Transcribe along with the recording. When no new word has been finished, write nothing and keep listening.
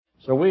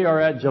So we are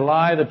at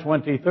July the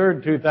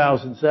 23rd,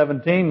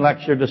 2017,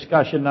 lecture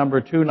discussion number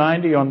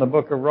 290 on the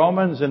book of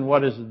Romans and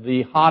what is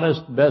the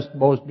hottest, best,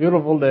 most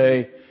beautiful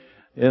day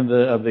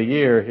of the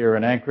year here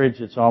in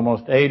Anchorage. It's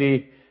almost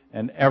 80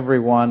 and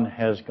everyone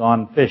has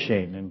gone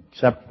fishing,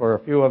 except for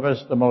a few of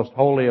us, the most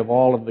holy of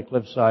all of the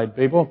Cliffside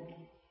people.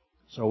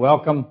 So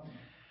welcome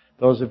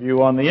those of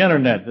you on the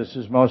internet. This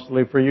is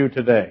mostly for you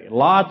today.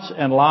 Lots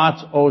and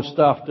lots of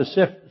stuff to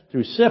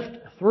sift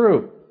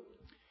through.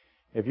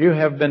 If you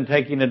have been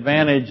taking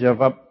advantage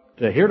of up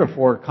to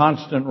heretofore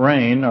constant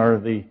rain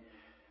or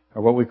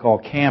what we call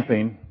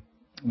camping,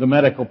 the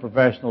medical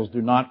professionals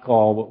do not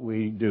call what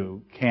we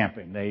do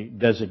camping. They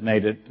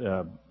designate it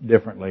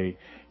differently,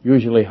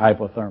 usually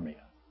hypothermia.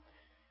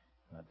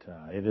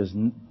 But it is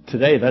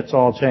today that's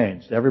all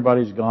changed.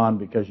 Everybody's gone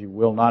because you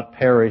will not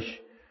perish.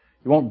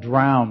 You won't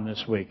drown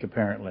this week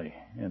apparently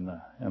in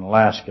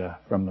Alaska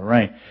from the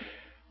rain.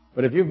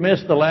 But if you've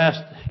missed the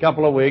last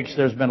couple of weeks,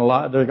 there's going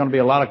to be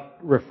a lot of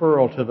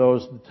referral to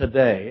those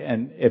today.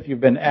 And if you've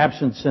been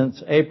absent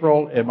since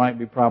April, it might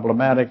be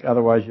problematic.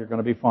 Otherwise, you're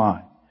going to be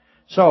fine.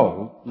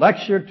 So,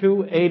 lecture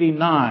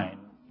 289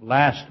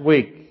 last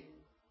week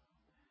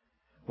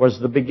was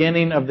the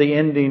beginning of the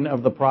ending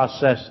of the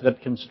process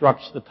that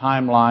constructs the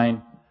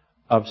timeline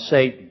of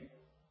Satan.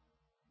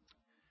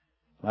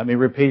 Let me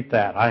repeat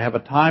that. I have a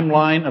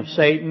timeline of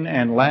Satan,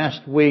 and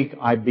last week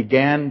I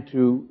began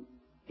to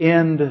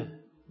end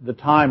the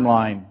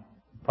timeline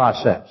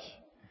process.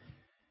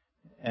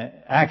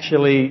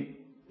 Actually,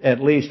 at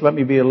least, let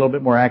me be a little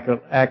bit more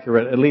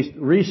accurate. At least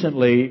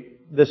recently,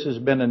 this has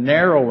been a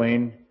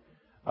narrowing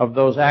of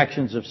those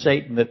actions of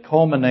Satan that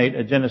culminate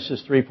at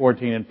Genesis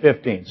 3:14 and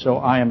 15. So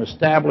I am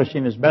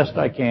establishing as best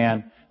I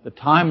can the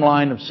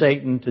timeline of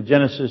Satan to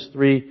Genesis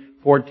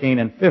 3:14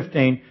 and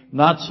 15,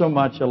 not so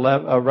much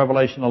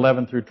Revelation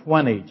 11 through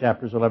 20,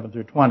 chapters 11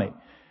 through 20.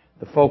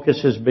 The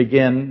focus has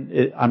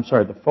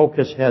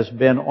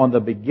been on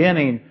the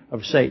beginning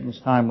of Satan's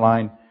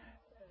timeline,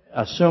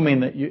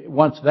 assuming that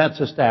once that's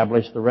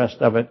established, the rest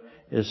of it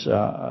is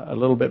a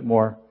little bit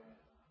more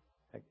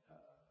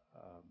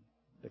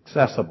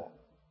accessible.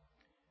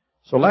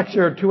 So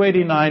lecture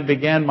 289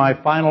 began my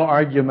final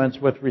arguments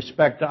with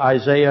respect to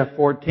Isaiah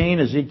 14,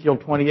 Ezekiel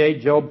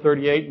 28, Job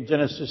 38, and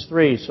Genesis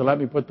 3. So let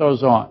me put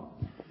those on.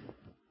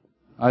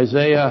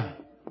 Isaiah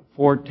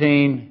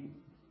 14,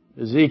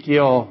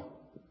 Ezekiel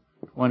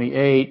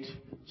 28,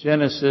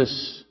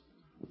 Genesis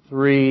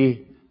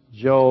 3,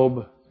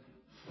 Job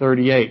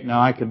 38.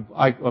 Now I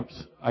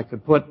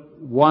could put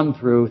 1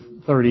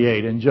 through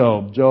 38 in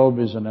Job. Job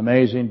is an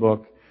amazing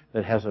book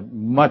that has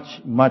much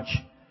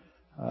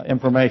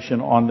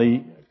information on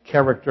the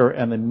character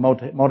and the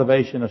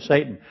motivation of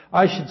Satan.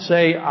 I should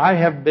say I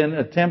have been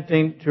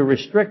attempting to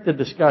restrict the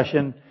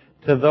discussion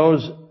to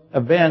those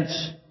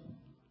events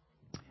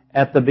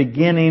at the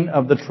beginning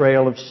of the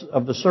trail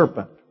of the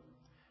serpent.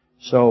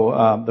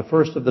 So the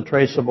first of the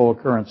traceable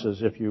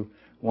occurrences, if you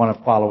want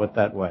to follow it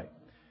that way.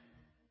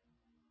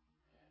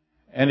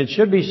 And it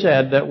should be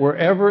said that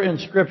wherever in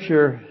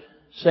Scripture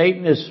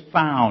Satan is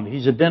found,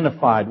 he's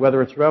identified,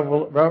 whether it's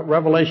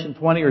Revelation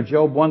 20 or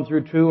Job 1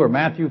 through 2 or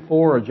Matthew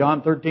 4 or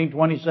John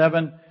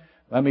 13:27.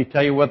 Let me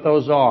tell you what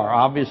those are.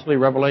 Obviously,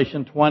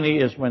 Revelation 20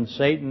 is when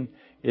Satan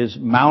is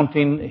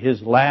mounting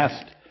his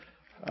last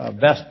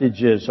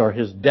vestiges or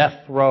his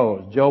death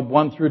throes. Job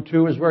 1 through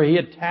 2 is where he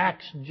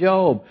attacks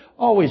Job.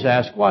 Always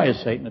ask, why is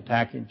Satan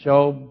attacking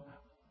Job?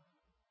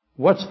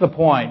 What's the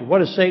point?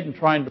 What is Satan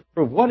trying to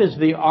prove? What is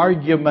the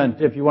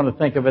argument, if you want to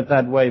think of it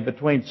that way,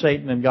 between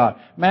Satan and God?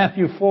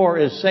 Matthew 4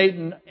 is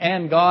Satan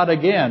and God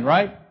again,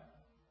 right?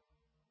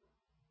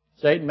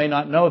 Satan may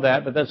not know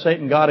that, but that's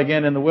Satan, God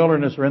again in the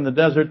wilderness or in the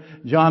desert.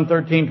 John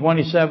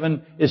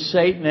 13:27 is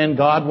Satan and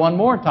God one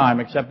more time,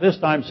 except this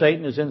time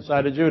Satan is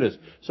inside of Judas.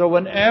 So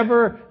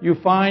whenever you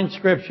find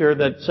Scripture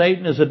that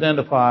Satan is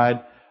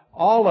identified,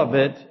 all of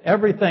it,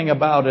 everything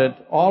about it,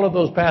 all of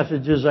those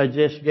passages I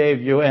just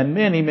gave you, and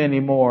many,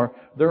 many more,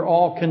 they're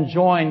all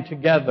conjoined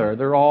together.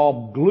 They're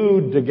all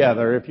glued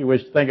together, if you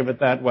wish to think of it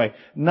that way.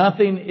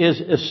 Nothing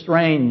is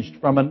estranged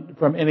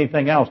from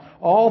anything else.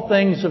 All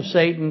things of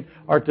Satan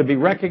are to be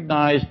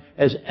recognized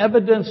as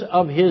evidence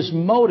of his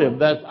motive.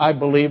 That, I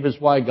believe, is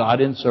why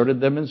God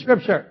inserted them in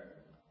Scripture.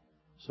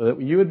 So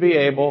that you would be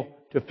able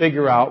to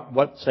figure out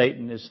what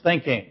Satan is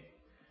thinking.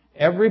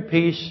 Every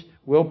piece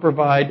will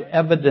provide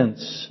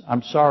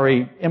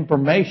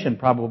information,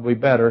 probably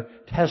better,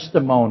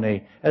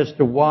 testimony as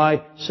to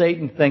why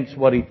Satan thinks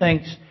what he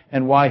thinks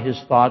and why his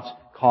thoughts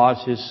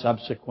cause his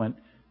subsequent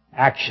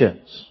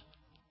actions.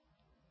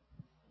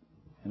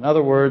 In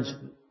other words,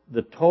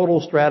 the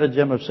total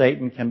stratagem of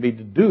Satan can be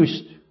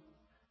deduced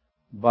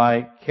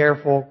by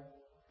careful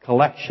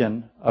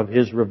collection of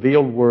his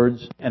revealed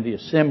words and the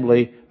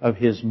assembly of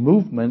his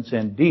movements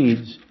and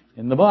deeds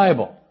in the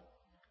Bible.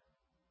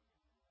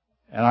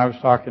 And I was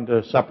talking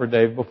to Supper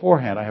Dave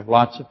beforehand. I have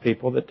lots of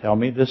people that tell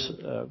me this.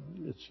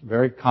 It's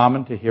very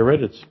common to hear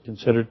it. It's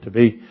considered to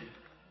be,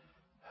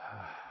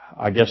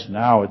 I guess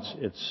now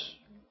it's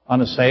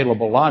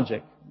unassailable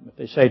logic. But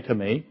they say to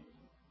me,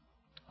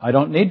 I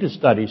don't need to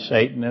study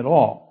Satan at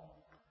all.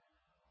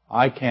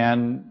 I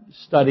can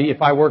study,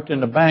 if I worked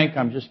in a bank,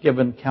 I'm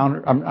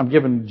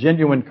given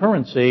genuine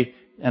currency,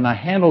 and I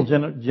handle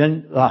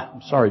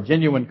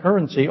genuine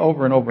currency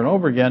over and over and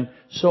over again,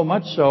 so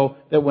much so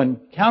that when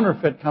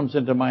counterfeit comes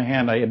into my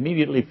hand, I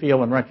immediately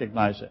feel and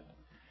recognize it.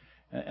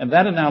 And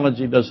that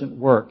analogy doesn't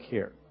work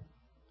here.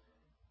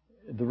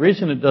 The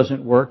reason it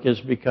doesn't work is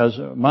because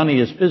money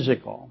is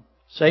physical.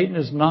 Satan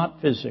is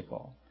not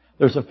physical.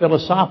 There's a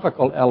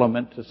philosophical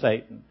element to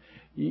Satan.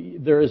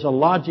 There is a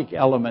logic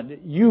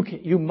element.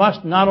 You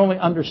must not only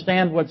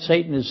understand what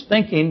Satan is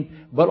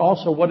thinking, but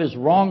also what is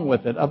wrong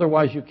with it.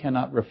 Otherwise, you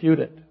cannot refute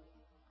it.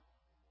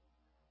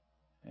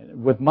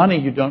 With money,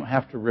 you don't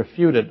have to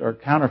refute it or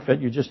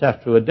counterfeit. You just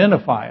have to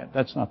identify it.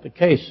 That's not the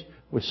case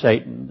with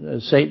Satan.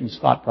 Satan's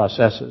thought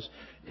processes.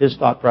 His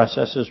thought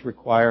processes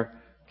require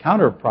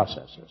counter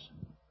processes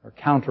or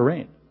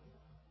countering.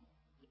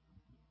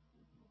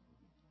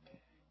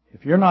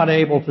 If you're not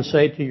able to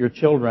say to your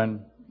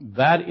children,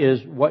 that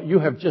is what you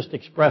have just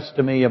expressed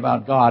to me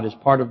about God is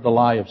part of the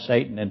lie of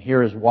Satan, and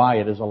here is why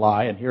it is a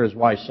lie, and here is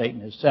why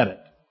Satan has said it.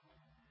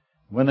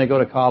 When they go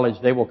to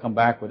college, they will come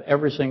back with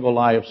every single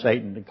lie of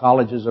Satan. The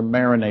colleges are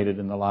marinated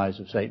in the lies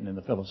of Satan in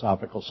the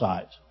philosophical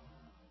sides.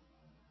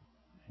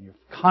 And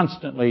you're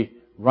constantly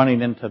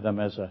running into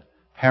them as a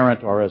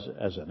parent or as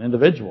an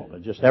individual. They're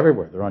just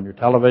everywhere. They're on your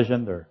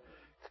television. They're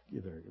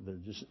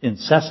just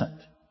incessant.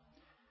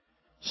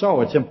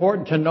 So it's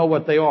important to know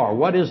what they are.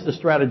 What is the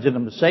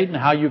stratagem of Satan?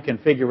 How you can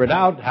figure it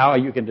out? How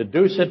you can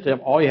deduce it?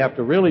 All you have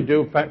to really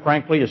do,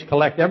 frankly, is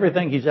collect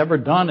everything he's ever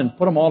done and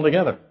put them all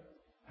together.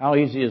 How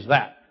easy is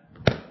that?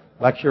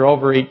 Lecture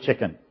over, eat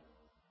chicken.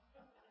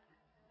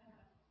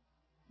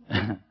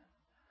 I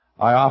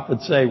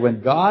often say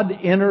when God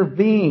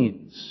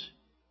intervenes,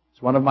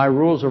 it's one of my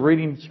rules of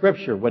reading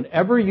Scripture,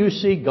 whenever you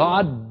see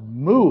God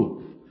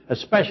move,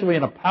 especially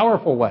in a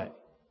powerful way,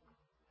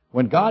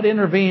 when God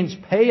intervenes,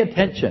 pay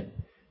attention.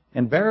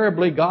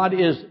 Invariably, God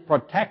is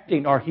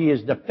protecting or He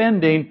is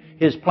defending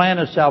His plan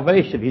of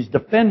salvation. He's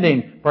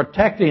defending,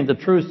 protecting the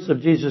truths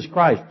of Jesus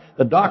Christ,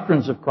 the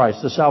doctrines of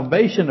Christ, the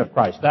salvation of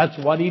Christ. That's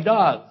what He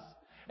does.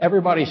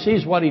 Everybody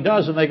sees what He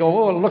does and they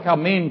go, oh, look how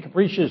mean,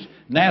 capricious,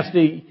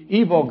 nasty,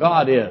 evil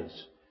God is.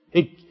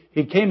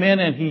 He came in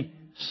and He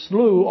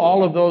slew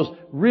all of those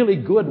really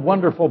good,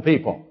 wonderful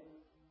people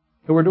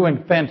who were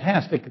doing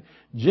fantastic,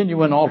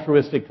 genuine,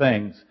 altruistic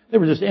things. They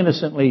were just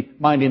innocently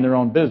minding their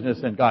own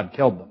business and God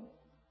killed them.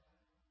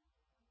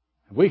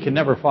 We can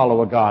never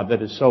follow a God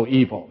that is so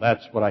evil.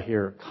 That's what I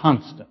hear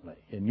constantly.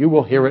 And you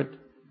will hear it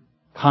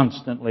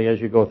constantly as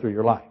you go through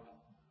your life.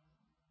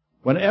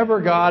 Whenever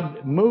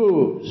God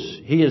moves,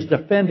 He is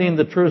defending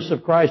the truths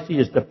of Christ. He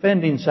is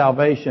defending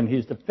salvation.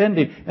 He's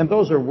defending, and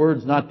those are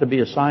words not to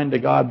be assigned to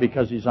God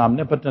because He's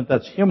omnipotent.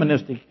 That's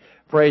humanistic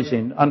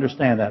phrasing.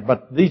 Understand that.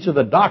 But these are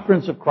the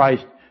doctrines of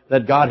Christ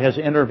that God has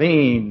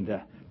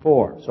intervened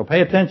for. So pay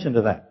attention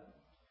to that.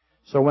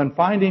 So when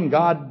finding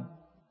God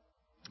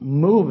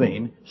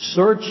moving,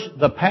 search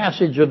the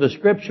passage of the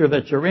Scripture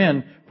that you're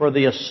in for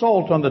the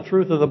assault on the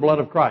truth of the blood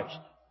of Christ.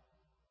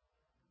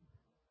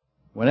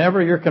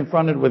 Whenever you're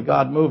confronted with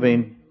God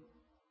moving,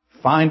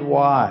 find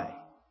why.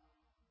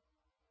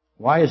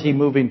 Why is He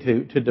moving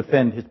to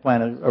defend His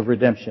plan of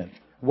redemption?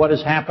 What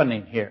is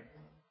happening here?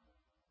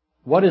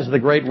 What is the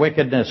great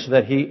wickedness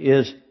that He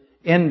is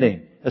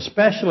ending?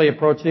 Especially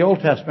approach the Old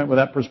Testament with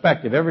that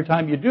perspective. Every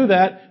time you do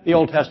that, the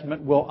Old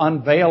Testament will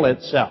unveil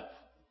itself.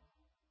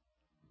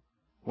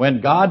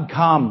 When God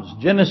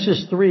comes,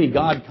 Genesis 3,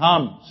 God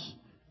comes.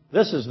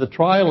 This is the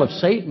trial of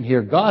Satan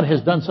here. God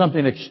has done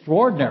something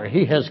extraordinary.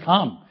 He has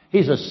come.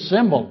 He's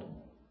assembled.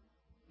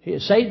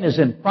 Satan is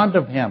in front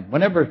of Him.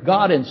 Whenever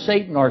God and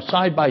Satan are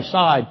side by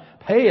side,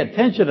 pay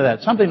attention to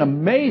that. Something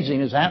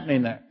amazing is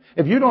happening there.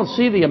 If you don't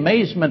see the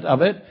amazement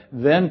of it,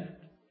 then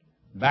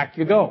back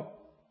you go.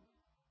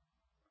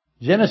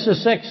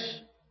 Genesis 6.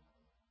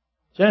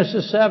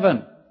 Genesis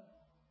 7.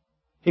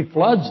 He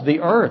floods the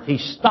earth. He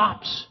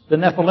stops the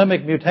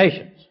Nephilimic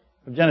mutations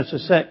of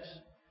Genesis 6.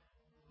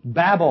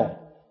 Babel,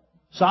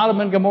 Sodom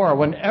and Gomorrah.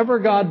 Whenever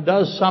God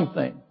does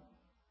something,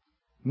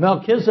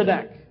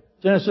 Melchizedek,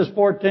 Genesis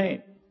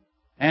 14,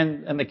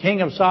 and the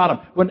king of Sodom.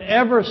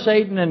 Whenever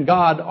Satan and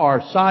God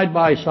are side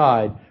by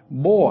side,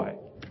 boy,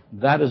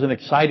 that is an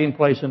exciting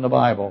place in the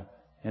Bible.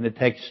 And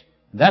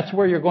that's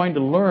where you're going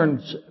to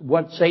learn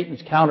what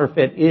Satan's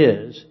counterfeit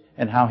is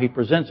and how he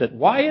presents it.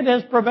 Why it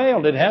has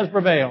prevailed. It has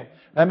prevailed.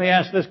 Let me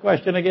ask this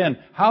question again.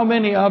 How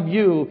many of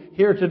you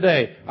here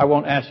today, I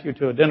won't ask you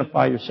to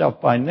identify yourself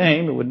by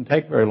name, it wouldn't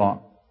take very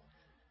long.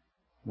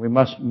 We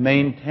must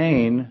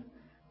maintain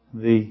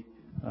the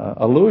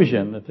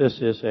illusion that this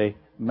is a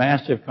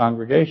massive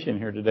congregation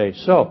here today.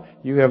 So,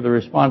 you have the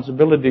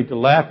responsibility to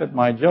laugh at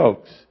my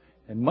jokes,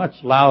 and much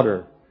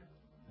louder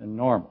than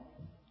normal.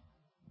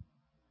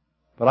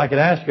 But I could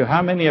ask you,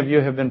 how many of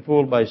you have been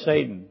fooled by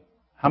Satan?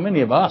 How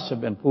many of us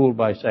have been fooled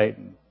by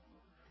Satan?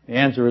 The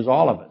answer is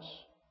all of us.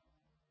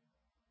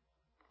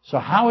 So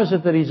how is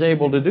it that he's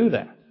able to do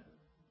that?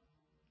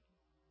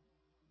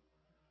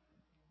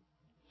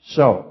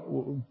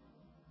 So,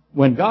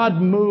 When God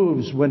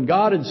moves, when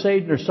God and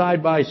Satan are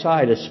side by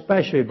side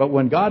especially, but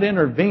when God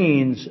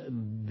intervenes,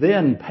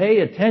 then pay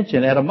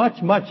attention. At a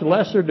much, much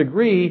lesser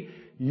degree,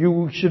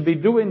 you should be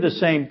doing the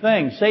same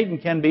thing. Satan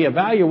can be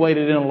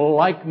evaluated in a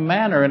like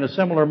manner, in a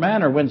similar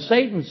manner. When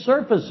Satan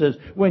surfaces,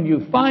 when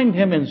you find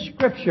him in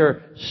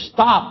Scripture,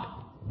 stop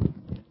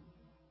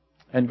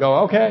and go,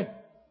 okay,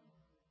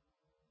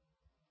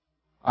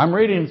 I'm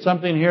reading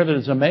something here that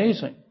is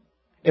amazing.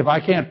 If I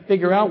can't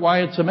figure out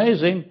why it's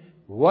amazing,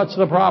 what's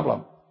the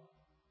problem?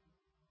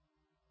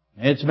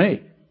 It's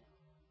me.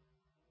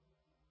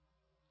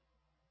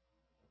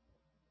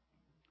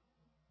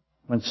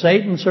 When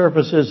Satan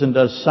surfaces and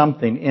does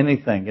something,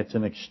 anything, it's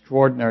an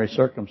extraordinary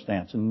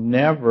circumstance.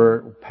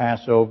 Never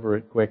pass over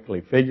it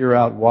quickly. Figure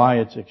out why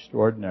it's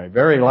extraordinary.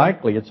 Very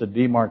likely it's a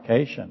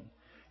demarcation.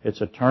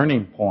 It's a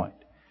turning point.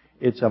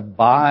 It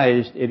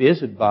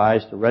is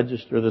advised to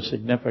register the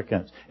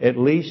significance. At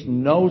least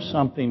know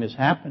something has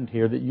happened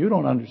here that you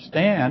don't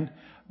understand,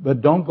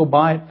 but don't go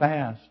by it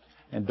fast.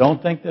 And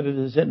don't think that it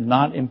is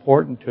not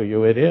important to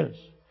you. It is.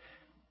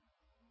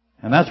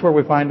 And that's where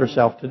we find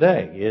ourselves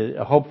today.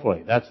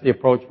 Hopefully, that's the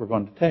approach we're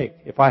going to take.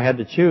 If I had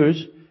to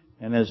choose,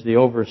 and as the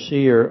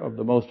overseer of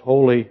the most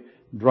holy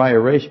dry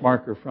erase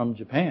marker from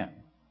Japan,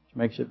 which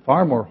makes it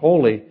far more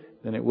holy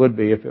than it would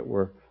be if it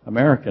were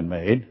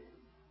American-made,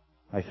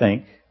 I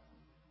think.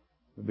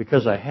 But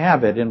because I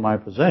have it in my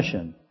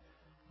possession,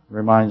 it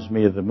reminds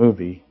me of the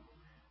movie.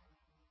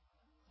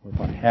 If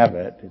I have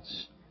it, it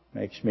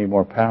makes me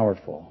more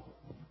powerful.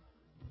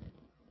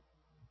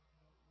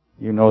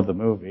 You know the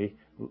movie.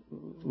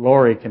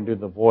 Lori can do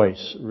the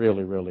voice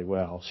really, really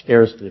well.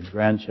 Scares the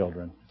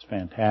grandchildren. It's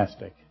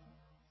fantastic.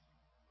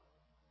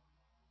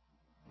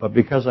 But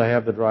because I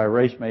have the dry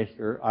erase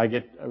marker, I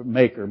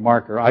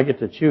get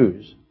to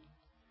choose.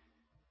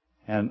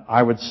 And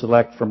I would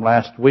select from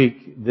last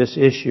week this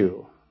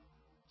issue.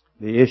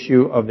 The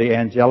issue of the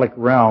angelic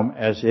realm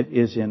as it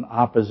is in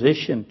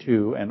opposition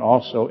to and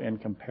also in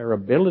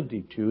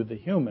comparability to the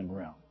human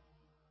realm.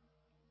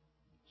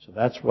 So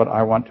that's what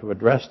I want to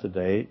address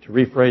today. To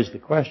rephrase the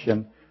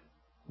question,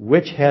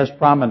 which has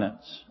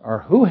prominence, or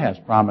who has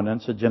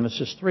prominence at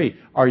Genesis 3?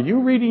 Are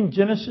you reading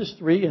Genesis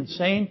 3 and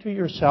saying to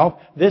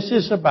yourself, this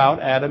is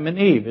about Adam and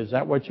Eve? Is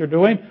that what you're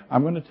doing?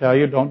 I'm going to tell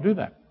you, don't do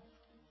that.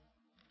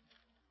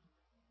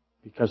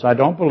 Because I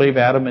don't believe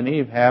Adam and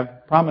Eve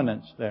have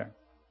prominence there.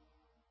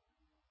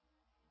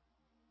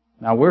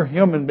 Now, we're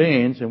human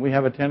beings, and we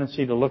have a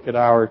tendency to look at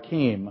our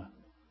team.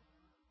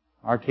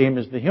 Our team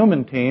is the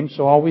human team,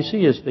 so all we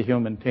see is the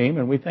human team,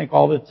 and we think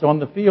all that's on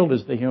the field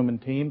is the human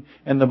team,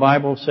 and the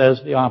Bible says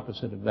the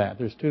opposite of that.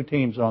 There's two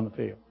teams on the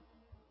field.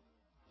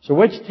 So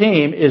which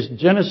team is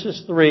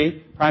Genesis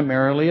 3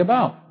 primarily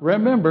about?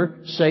 Remember,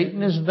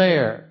 Satan is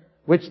there.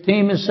 Which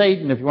team is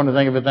Satan, if you want to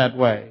think of it that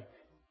way?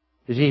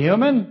 Is he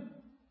human?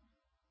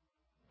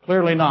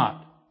 Clearly not.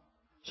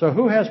 So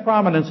who has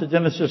prominence in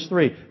Genesis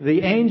 3?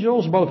 The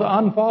angels, both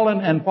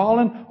unfallen and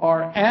fallen,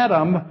 or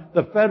Adam,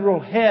 the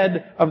federal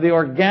head of the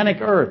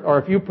organic earth, or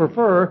if you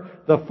prefer,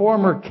 the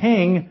former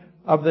king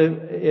of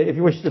if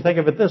you wish to think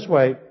of it this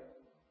way,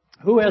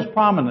 who has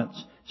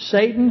prominence?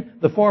 Satan,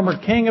 the former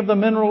king of the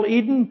mineral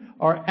Eden,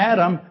 or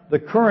Adam, the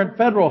current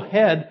federal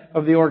head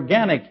of the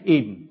organic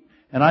Eden?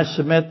 And I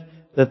submit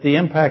that the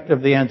impact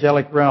of the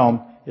angelic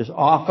realm is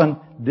often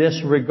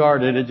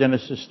disregarded at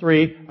Genesis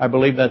 3. I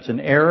believe that's an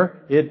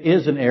error. It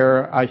is an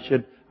error,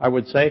 I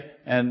would say.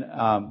 And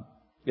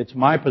it's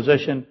my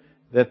position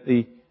that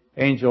the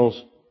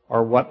angels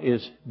are what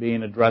is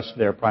being addressed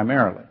there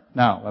primarily.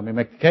 Now, let me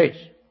make the case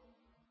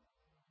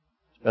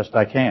as best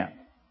I can.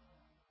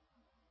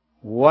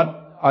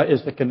 What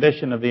is the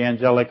condition of the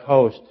angelic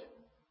host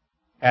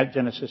at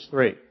Genesis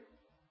 3?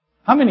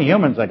 How many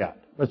humans I got?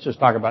 Let's just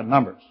talk about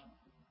numbers.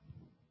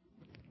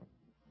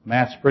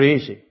 Math's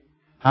pretty easy.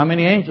 How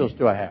many angels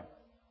do I have?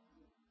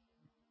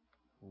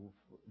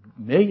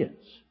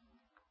 Millions.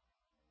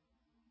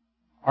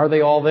 Are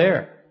they all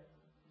there?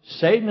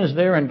 Satan is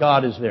there and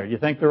God is there. You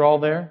think they're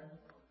all there?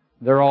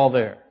 They're all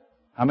there.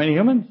 How many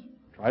humans?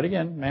 Try it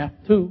again. Math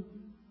 2.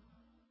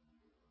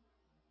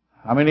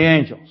 How many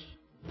angels?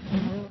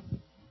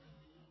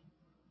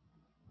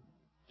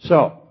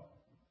 So,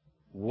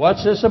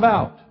 what's this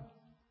about?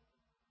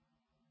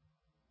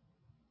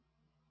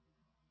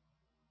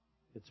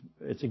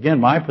 It's again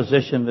my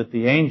position that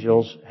the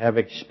angels have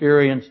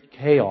experienced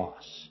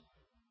chaos.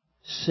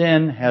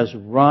 Sin has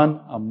run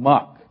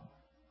amok.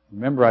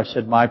 Remember, I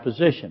said my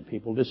position.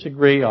 People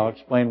disagree. I'll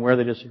explain where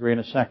they disagree in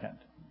a second.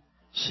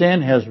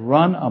 Sin has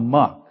run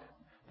amok.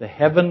 The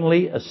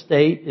heavenly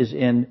estate is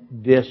in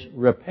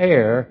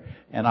disrepair,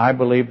 and I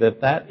believe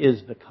that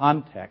is the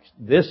context.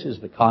 This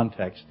is the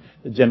context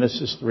that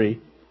Genesis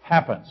 3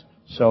 happens.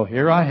 So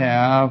here I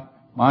have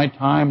my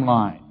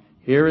timeline.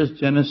 Here is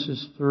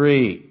Genesis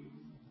 3.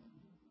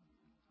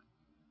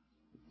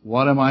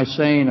 What am I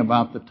saying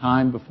about the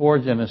time before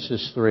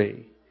Genesis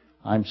 3?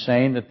 I'm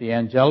saying that the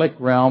angelic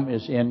realm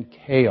is in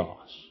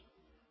chaos.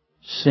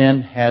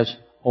 Sin has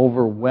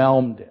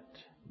overwhelmed it.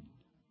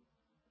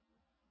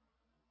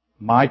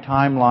 My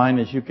timeline,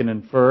 as you can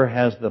infer,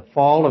 has the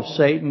fall of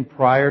Satan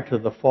prior to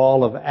the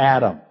fall of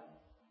Adam.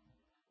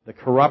 The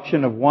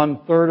corruption of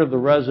 1/3 of the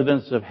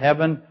residents of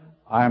heaven,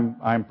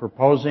 I'm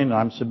proposing,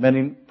 I'm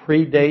submitting,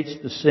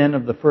 predates the sin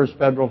of the first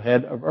federal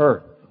head of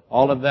earth.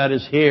 All of that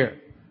is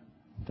here.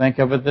 Think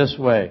of it this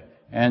way.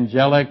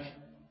 Angelic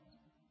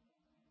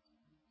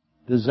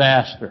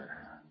disaster.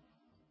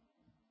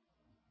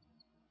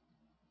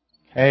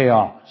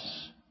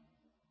 Chaos.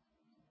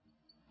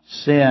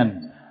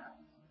 Sin.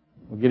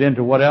 We'll get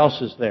into what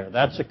else is there.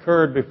 That's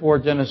occurred before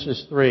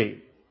Genesis 3.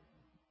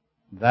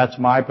 That's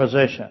my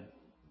position.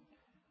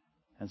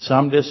 And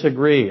some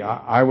disagree.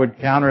 I would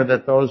counter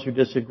that those who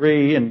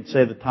disagree and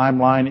say the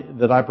timeline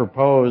that I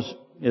propose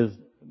is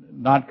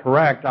not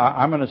correct.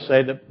 I'm going to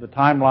say that the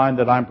timeline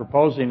that I'm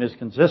proposing is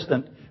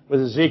consistent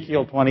with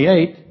Ezekiel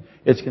 28.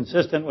 It's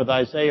consistent with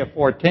Isaiah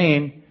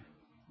 14,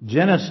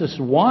 Genesis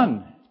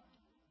 1.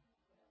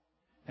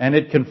 And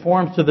it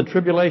conforms to the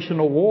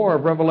tribulational war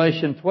of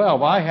Revelation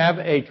 12. I have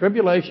a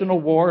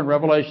tribulational war in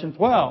Revelation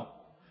 12.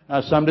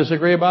 Now, some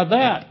disagree about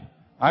that.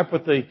 I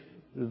put the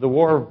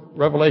war of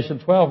Revelation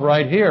 12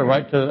 right here,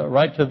 right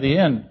to the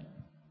end.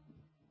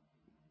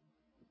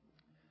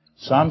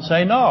 Some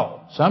say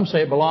no. Some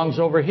say it belongs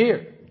over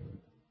here.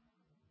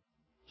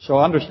 So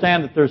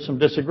understand that there's some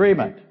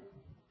disagreement.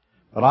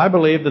 But I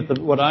believe that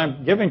what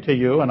I'm giving to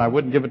you, and I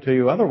wouldn't give it to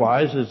you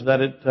otherwise, is that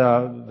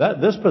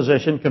this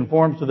position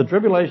conforms to the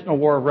tribulational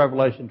war of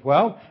Revelation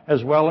 12,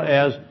 as well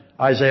as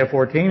Isaiah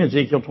 14,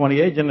 Ezekiel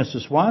 28,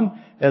 Genesis 1,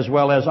 as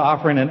well as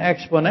offering an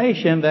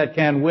explanation that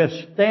can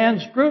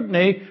withstand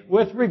scrutiny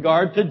with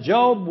regard to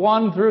Job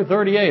 1 through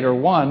 38, or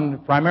 1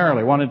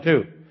 primarily, 1 and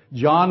 2.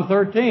 John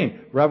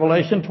 13,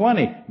 Revelation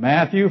 20,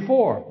 Matthew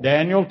 4,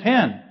 Daniel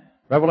 10.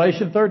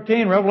 Revelation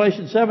 13,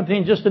 Revelation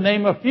 17, just to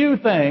name a few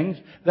things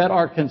that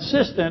are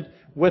consistent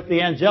with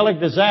the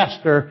angelic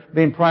disaster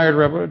being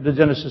prior to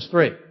Genesis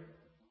 3.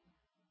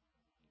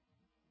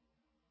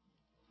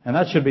 And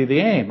that should be the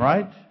aim,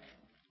 right?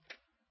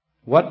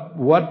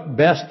 What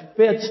best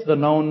fits the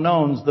known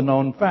knowns, the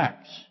known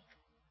facts?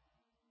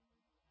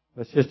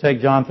 Let's just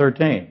take John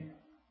 13.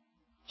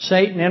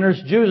 Satan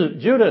enters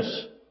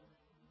Judas.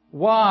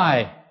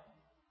 Why?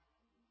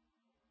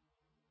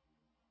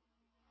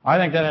 I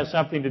think that has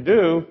something to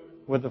do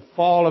with the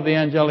fall of the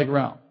angelic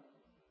realm.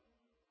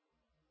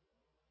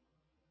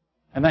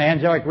 And the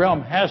angelic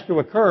realm has to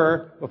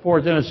occur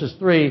before Genesis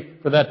 3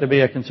 for that to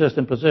be a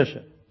consistent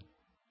position.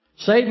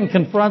 Satan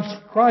confronts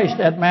Christ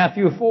at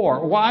Matthew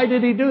 4. Why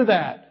did he do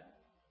that?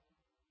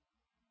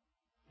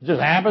 It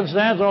just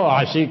happenstance. Oh,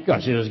 I see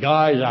this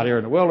guy. He's out here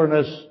in the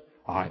wilderness.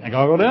 I think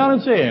I'll go down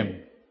and see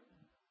him.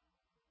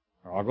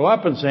 Or I'll go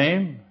up and see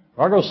him.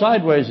 Or I'll go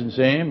sideways and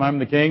see him. I'm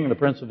the king and the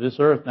prince of this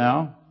earth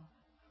now.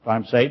 If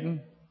I'm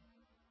Satan.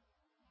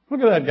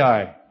 Look at that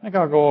guy. I think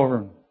I'll go over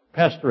and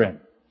pester him.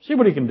 See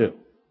what he can do.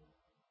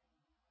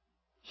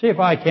 See if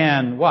I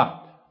can,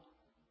 what?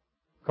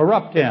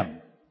 Corrupt him.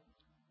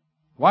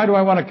 Why do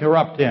I want to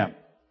corrupt him?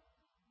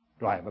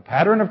 Do I have a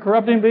pattern of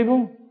corrupting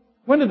people?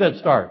 When did that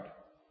start?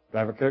 Do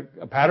I have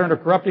a pattern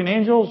of corrupting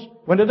angels?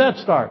 When did that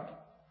start?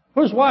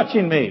 Who's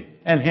watching me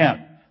and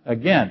him?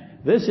 Again,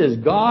 this is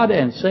God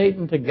and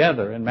Satan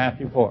together in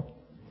Matthew 4.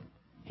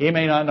 He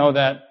may not know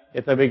that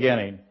at the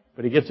beginning,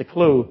 but he gets a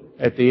clue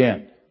at the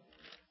end.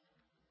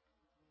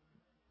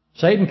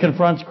 Satan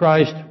confronts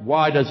Christ.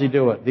 Why does he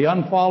do it? The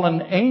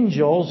unfallen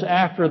angels,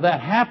 after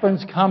that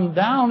happens, come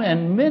down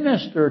and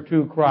minister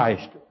to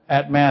Christ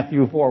at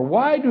Matthew 4.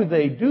 Why do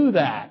they do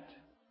that?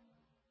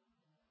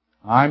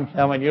 I'm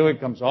telling you,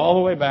 it comes all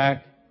the way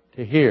back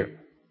to here.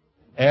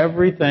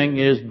 Everything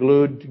is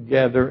glued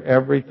together.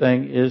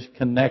 Everything is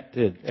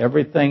connected.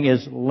 Everything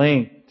is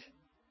linked.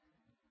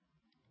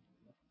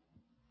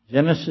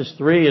 Genesis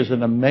 3 is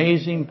an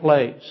amazing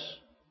place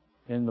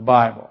in the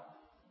Bible.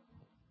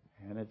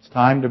 And it's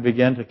time to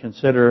begin to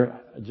consider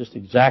just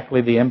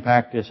exactly the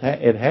impact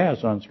it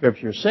has on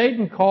Scripture.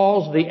 Satan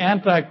calls the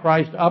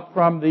Antichrist up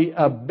from the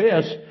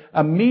abyss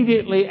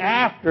immediately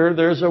after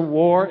there's a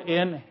war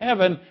in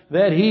heaven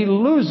that he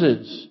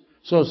loses.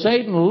 So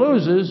Satan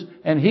loses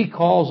and he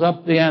calls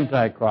up the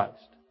Antichrist.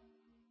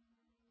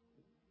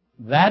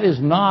 That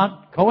is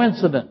not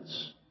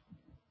coincidence.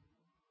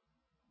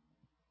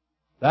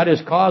 That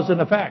is cause and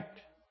effect.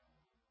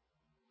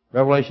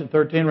 Revelation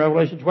 13,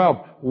 Revelation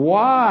 12.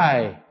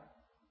 Why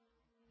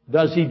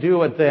does he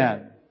do it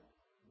then?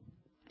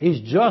 He's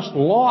just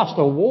lost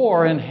a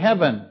war in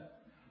heaven.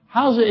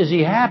 Is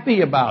he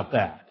happy about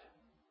that?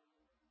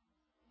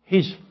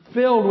 He's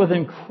filled with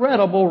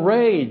incredible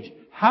rage.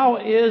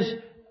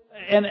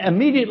 And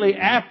immediately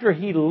after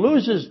he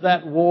loses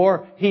that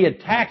war, he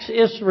attacks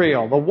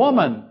Israel, the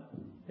woman,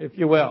 if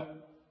you will.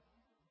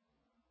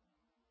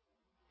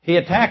 He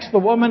attacks the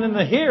woman in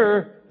the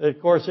here, of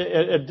course,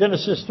 at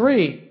Genesis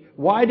 3.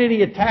 Why did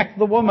he attack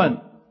the woman?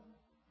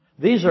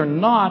 These are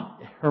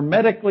not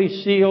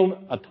hermetically sealed,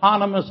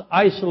 autonomous,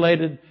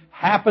 isolated,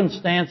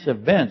 happenstance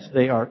events.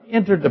 They are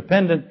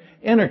interdependent,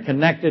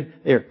 interconnected.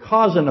 They are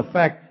cause and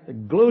effect. They're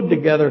glued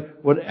together.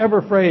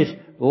 Whatever phrase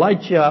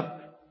lights you up,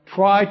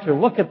 try to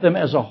look at them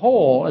as a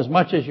whole as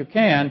much as you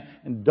can,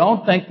 and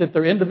don't think that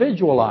they're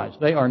individualized.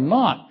 They are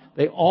not.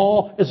 They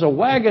all is a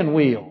wagon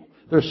wheel.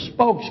 There's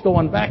spokes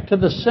going back to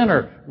the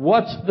center.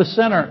 What's the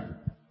center?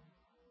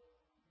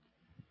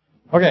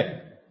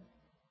 Okay.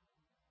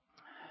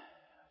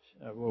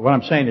 What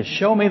I'm saying is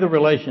show me the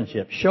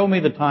relationship. Show me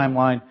the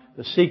timeline,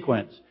 the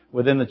sequence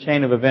within the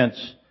chain of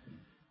events.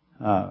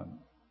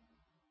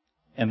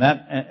 And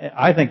that,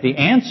 I think the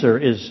answer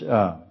is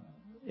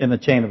in the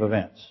chain of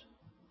events.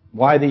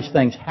 Why these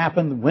things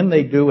happen, when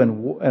they do,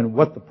 and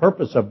what the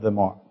purpose of them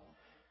are.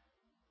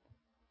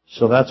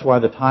 So that's why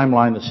the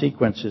timeline, the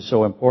sequence is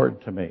so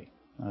important to me.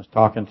 I was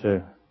talking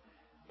to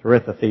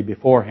Terithathy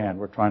beforehand.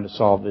 We're trying to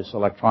solve this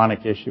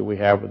electronic issue we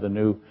have with the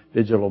new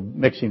digital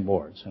mixing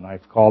boards. And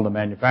I've called the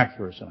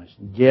manufacturers and I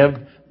said, give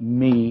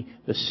me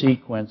the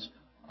sequence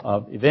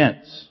of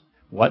events.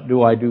 What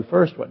do I do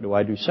first? What do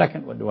I do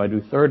second? What do I do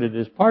third? It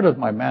is part of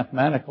my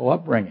mathematical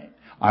upbringing.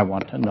 I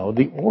want to know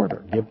the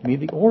order. Give me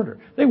the order.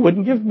 They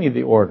wouldn't give me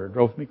the order. It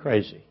drove me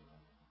crazy.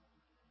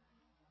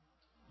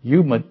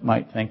 You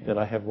might think that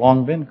I have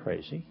long been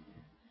crazy.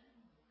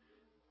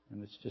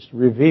 And it's just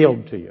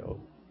revealed to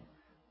you.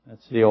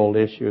 That's the old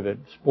issue that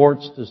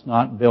sports does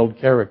not build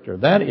character.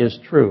 That is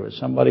true. As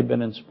somebody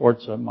been in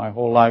sports my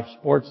whole life,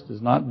 sports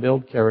does not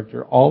build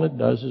character. All it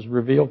does is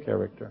reveal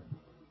character.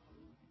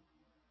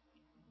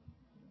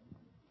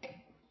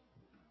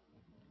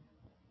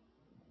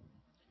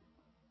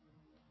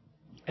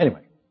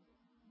 Anyway,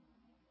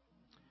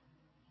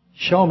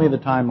 show me the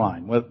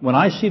timeline. When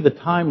I see the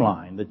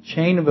timeline, the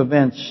chain of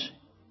events,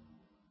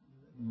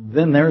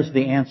 then there's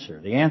the answer.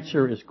 The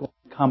answer is going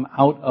to come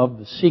out of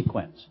the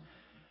sequence.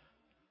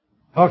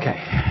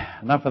 Okay,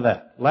 enough of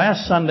that.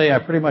 Last Sunday, I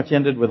pretty much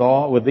ended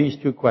with these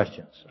two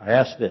questions. I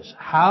asked this: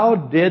 how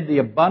did the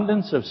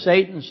abundance of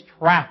Satan's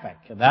traffic,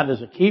 and that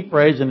is a key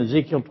phrase in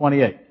Ezekiel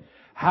 28,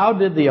 how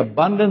did the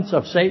abundance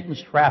of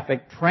Satan's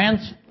traffic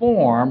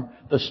transform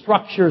the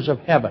structures of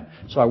heaven?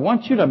 So I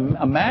want you to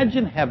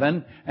imagine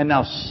heaven, and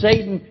now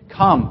Satan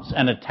comes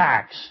and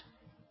attacks.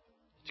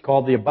 It's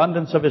called the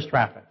abundance of his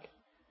traffic.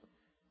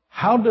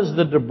 How does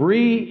the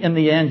debris in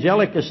the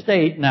angelic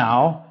estate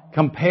now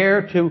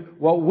compare to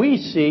what we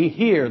see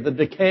here, the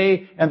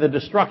decay and the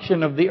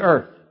destruction of the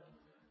earth?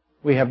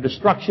 We have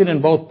destruction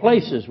in both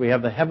places. We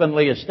have the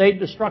heavenly estate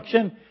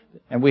destruction,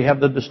 and we have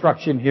the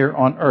destruction here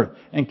on earth.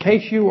 In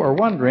case you are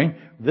wondering,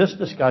 this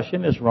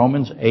discussion is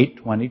Romans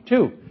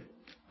 8:22.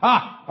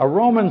 A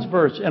Romans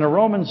verse in a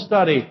Romans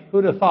study.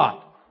 Who'd have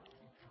thought?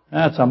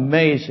 That's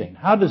amazing.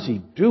 How does he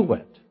do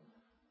it?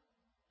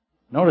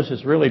 Notice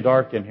it's really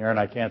dark in here and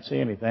I can't see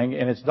anything.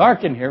 And it's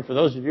dark in here, for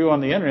those of you on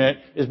the internet,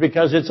 is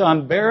because it's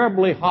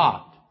unbearably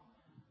hot.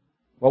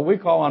 What we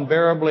call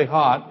unbearably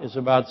hot is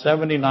about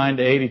 79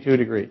 to 82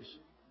 degrees.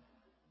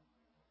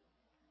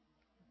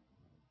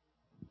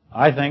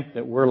 I think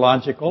that we're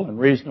logical and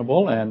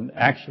reasonable and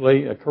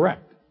actually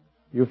correct.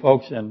 You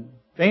folks in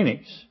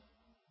Phoenix,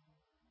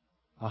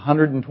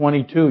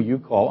 122 you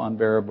call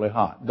unbearably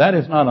hot. That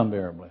is not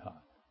unbearably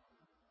hot.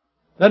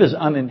 That is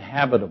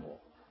uninhabitable.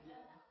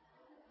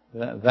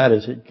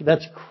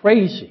 That's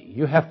crazy.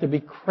 You have to be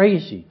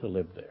crazy to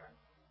live there.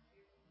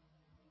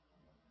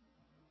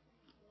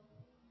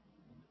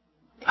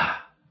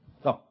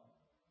 So,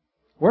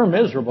 we're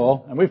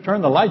miserable, and we've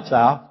turned the lights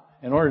out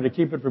in order to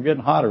keep it from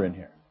getting hotter in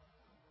here.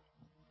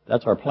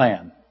 That's our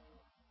plan.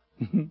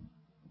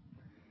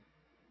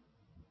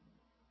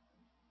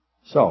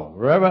 So,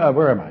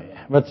 where am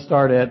I? Let's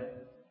start at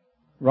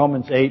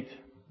Romans 8.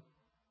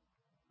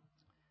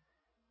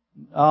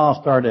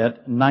 I'll start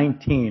at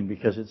 19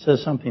 because it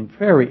says something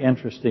very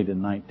interesting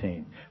in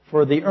 19.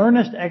 For the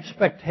earnest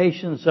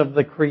expectations of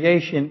the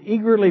creation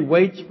eagerly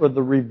waits for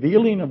the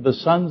revealing of the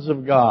sons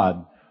of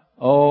God.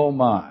 Oh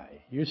my.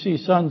 You see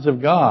sons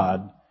of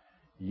God,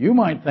 you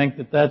might think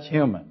that that's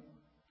human.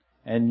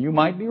 And you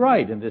might be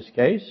right in this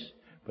case.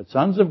 But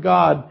sons of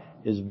God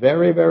is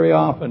very, very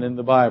often in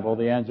the Bible,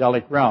 the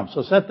angelic realm.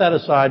 So set that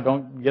aside.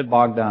 Don't get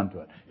bogged down to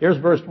it. Here's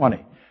verse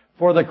 20.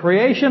 For the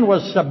creation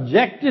was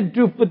subjected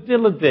to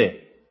fertility.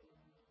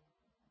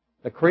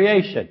 The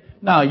creation.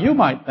 Now, you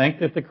might think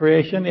that the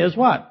creation is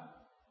what?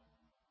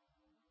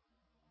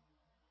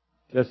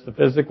 Just the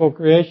physical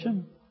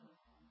creation?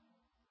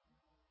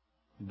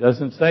 It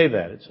doesn't say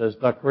that. It says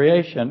the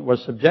creation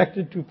was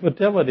subjected to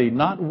fertility,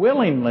 not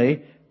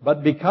willingly,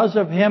 but because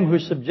of him who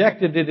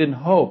subjected it in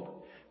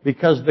hope.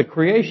 Because the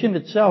creation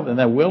itself, and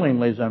that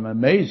willingly is an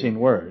amazing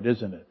word,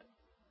 isn't it?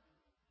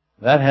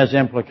 That has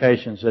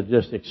implications that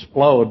just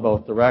explode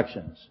both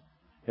directions.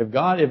 If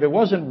it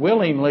wasn't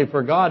willingly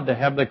for God to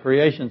have the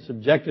creation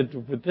subjected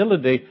to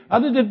fertility, how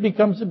did it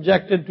become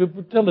subjected to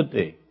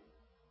fertility?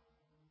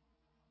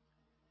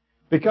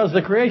 Because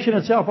the creation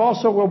itself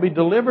also will be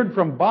delivered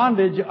from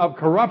bondage of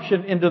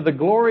corruption into the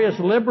glorious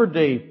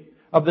liberty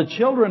of the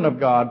children of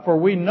God. For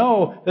we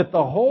know that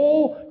the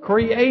whole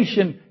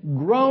creation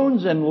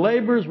groans and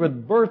labors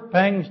with birth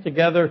pangs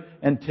together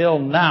until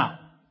now.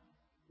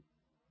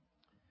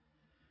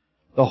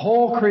 The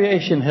whole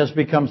creation has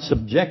become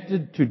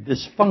subjected to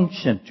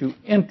dysfunction, to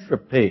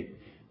entropy.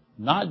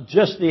 Not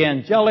just the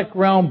angelic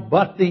realm,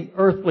 but the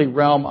earthly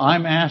realm.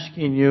 I'm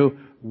asking you,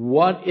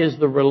 what is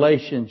the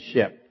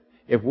relationship?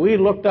 If we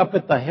looked up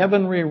at the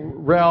heavenly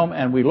realm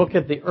and we look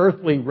at the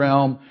earthly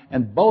realm,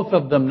 and both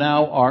of them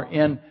now are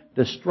in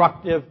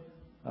destructive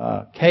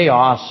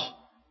chaos,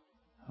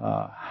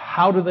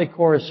 how do they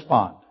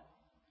correspond?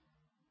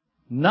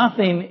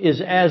 Nothing is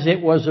as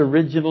it was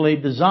originally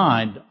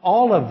designed.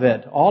 All of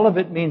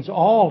it means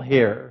all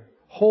here.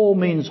 Whole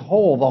means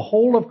whole. The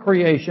whole of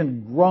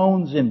creation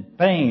groans in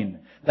pain.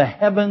 The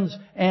heavens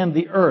and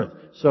the earth.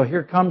 So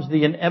here comes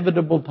the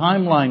inevitable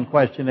timeline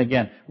question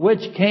again.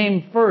 Which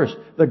came first?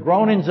 The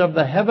groanings of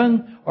the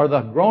heaven or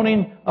the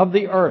groaning of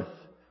the earth?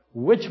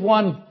 Which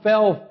one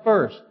fell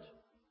first?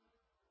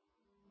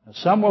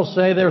 Some will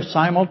say they're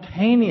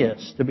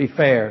simultaneous, to be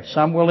fair.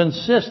 Some will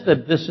insist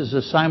that this is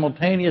a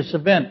simultaneous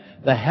event.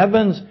 The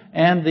heavens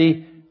and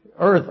the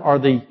earth are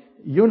the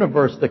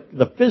universe,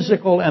 the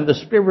physical and the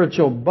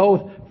spiritual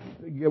both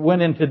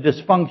went into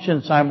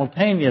dysfunction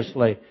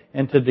simultaneously,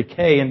 into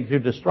decay, into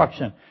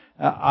destruction.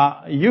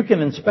 You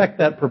can inspect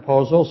that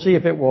proposal, see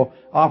if it will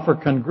offer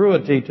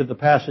congruity to the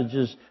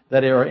passages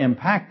that are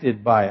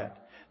impacted by it.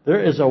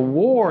 There is a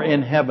war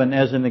in heaven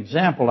as an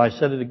example. I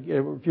said it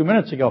a few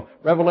minutes ago.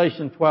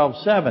 Revelation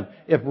 12:7.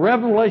 If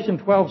Revelation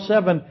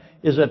 12:7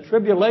 is a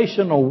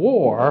tribulational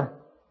war,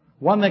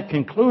 one that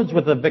concludes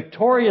with the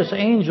victorious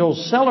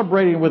angels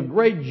celebrating with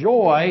great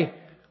joy,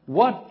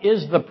 what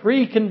is the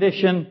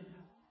precondition,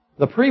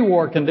 the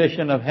pre-war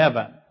condition of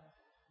heaven?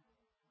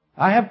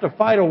 I have to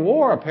fight a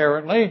war,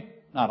 apparently.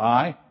 Not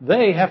I.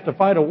 They have to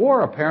fight a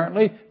war,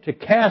 apparently, to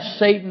cast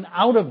Satan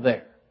out of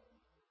there.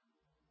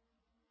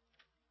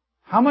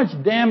 How much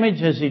damage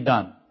has he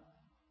done?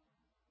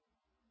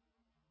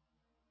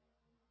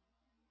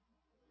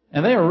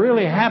 And they are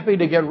really happy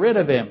to get rid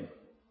of him.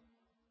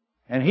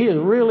 And he is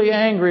really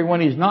angry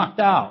when he's knocked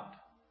out.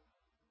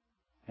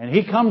 And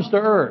he comes to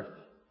earth.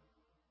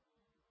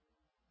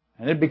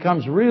 And it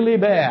becomes really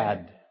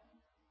bad.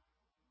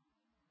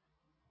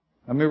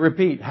 Let me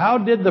repeat. How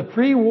did the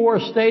pre-war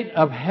state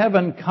of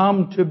heaven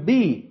come to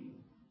be?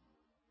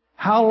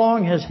 How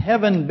long has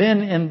heaven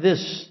been in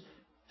this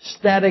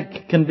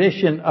static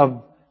condition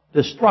of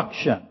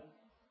destruction?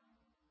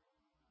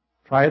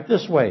 Try it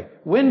this way.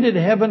 When did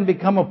heaven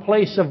become a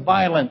place of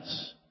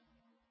violence?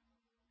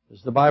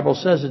 As the Bible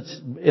says,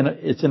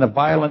 it's in a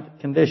violent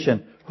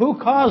condition. Who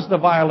caused the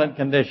violent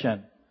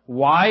condition?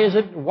 Why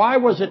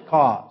was it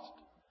caused?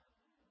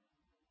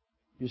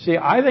 You see,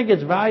 I think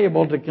it's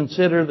valuable to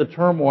consider the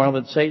turmoil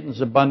that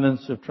Satan's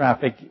abundance of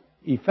traffic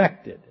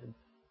effected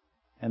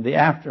and the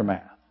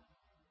aftermath.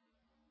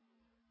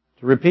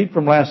 To repeat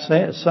from last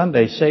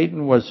Sunday,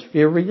 Satan was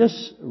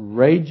furious,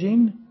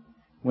 raging,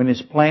 when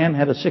his plan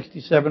had a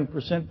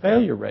 67%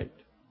 failure rate.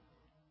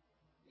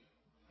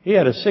 He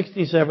had a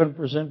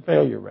 67%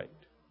 failure rate.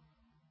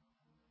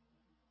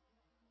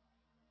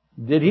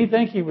 Did he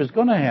think he was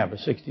going to have a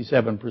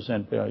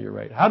 67% failure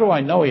rate? How do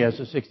I know he has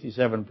a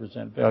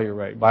 67% failure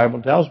rate? The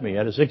Bible tells me he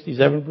had a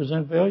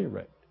 67% failure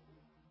rate.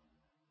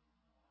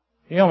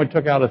 He only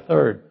took out a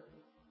third.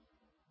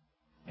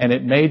 And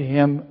it made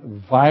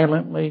him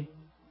violently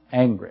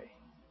angry,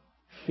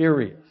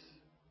 furious.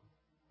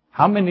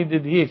 How many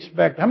did he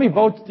expect? How many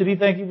votes did he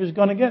think he was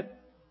going to get?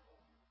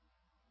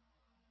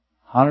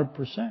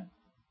 100%.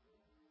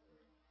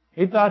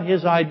 He thought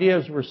his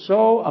ideas were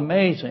so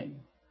amazing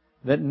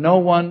that no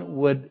one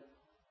would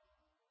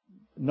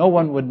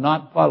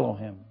not follow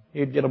him.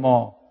 He'd get them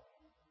all.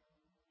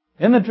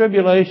 In the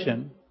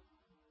tribulation,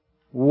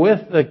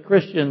 with the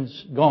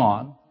Christians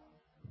gone,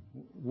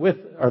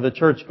 or the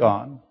church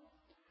gone,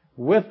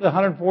 with the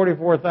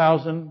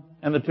 144,000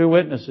 and the two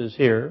witnesses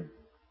here,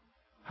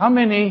 how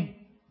many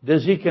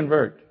does he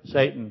convert,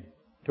 Satan,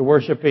 to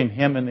worshiping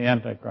him and the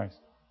Antichrist?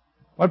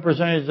 What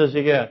percentage does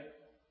he get?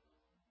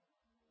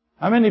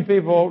 How many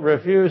people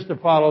refuse to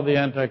follow the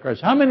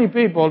Antichrist? How many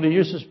people do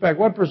you suspect,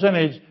 what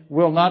percentage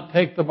will not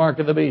take the mark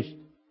of the beast,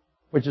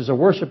 which is a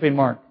worshiping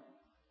mark,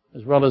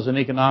 as well as an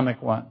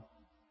economic one?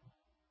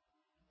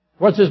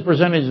 What's his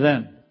percentage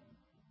then?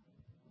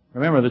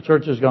 Remember, the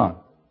church is gone.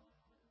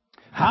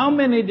 How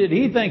many did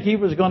he think he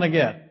was going to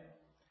get?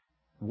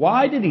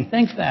 Why did he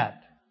think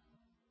that?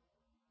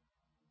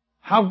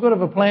 How good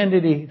of a plan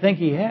did he think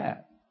he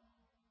had?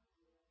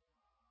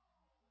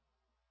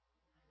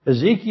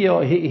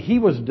 Ezekiel, he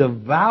was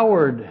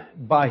devoured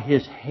by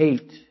his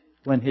hate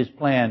when his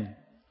plan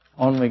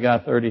only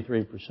got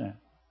 33%.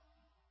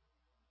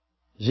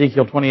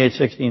 Ezekiel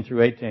 28:16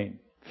 through 18.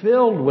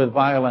 Filled with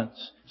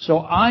violence. So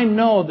I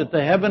know that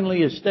the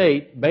heavenly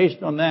estate,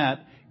 based on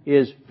that,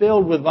 is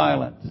filled with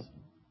violence.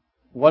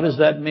 What does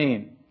that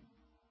mean?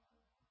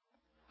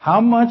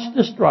 How much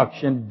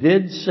destruction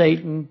did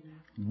Satan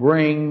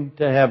bring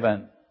to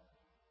heaven?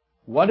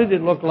 What did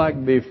it look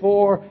like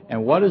before,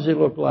 and what does it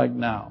look like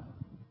now?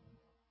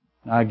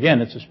 Now again,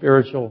 it's a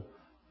spiritual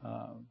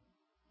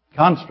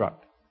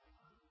construct,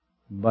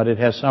 but it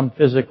has some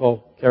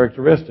physical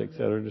characteristics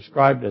that are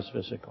described as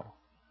physical.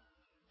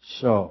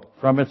 So,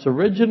 from its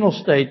original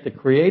state, the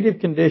creative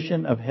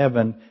condition of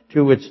heaven,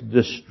 to its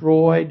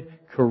destroyed,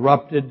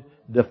 corrupted,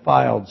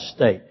 defiled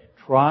state.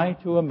 Try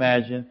to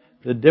imagine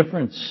the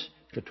difference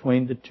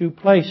between the two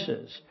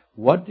places.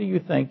 What do you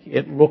think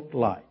it looked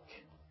like?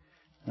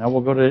 Now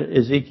we'll go to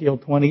Ezekiel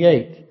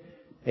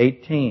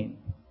 28:18.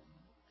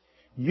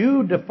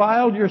 You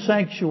defiled your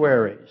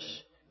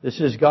sanctuaries. This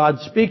is God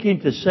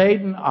speaking to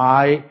Satan.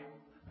 I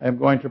am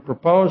going to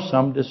propose.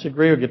 Some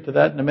disagree. We'll get to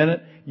that in a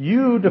minute.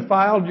 You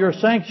defiled your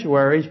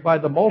sanctuaries by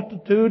the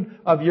multitude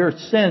of your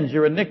sins,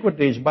 your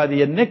iniquities, by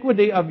the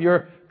iniquity of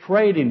your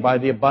trading, by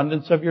the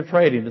abundance of your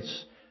trading.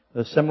 It's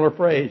a similar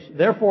phrase.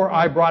 Therefore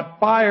I brought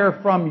fire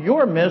from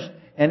your midst,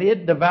 and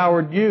it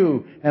devoured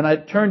you, and I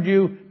turned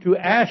you to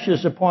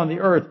ashes upon the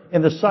earth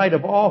in the sight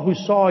of all who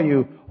saw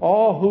you.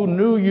 All who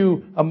knew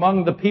you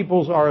among the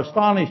peoples are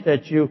astonished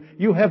at you.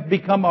 You have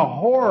become a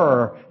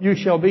horror. You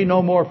shall be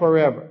no more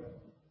forever.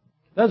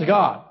 That's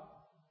God.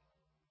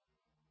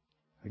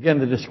 Again,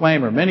 the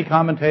disclaimer. Many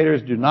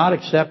commentators do not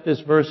accept this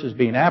verse as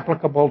being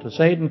applicable to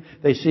Satan.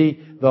 They see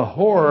the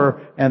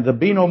horror and the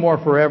be no more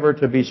forever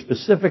to be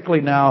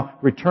specifically now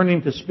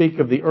returning to speak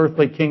of the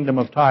earthly kingdom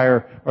of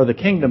Tyre, or the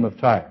kingdom of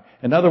Tyre.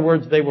 In other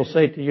words, they will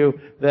say to you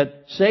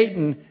that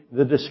Satan,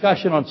 the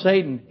discussion on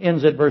Satan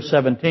ends at verse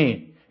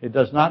 17. It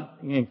does not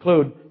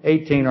include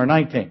 18 or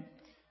 19.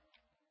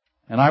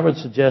 And I would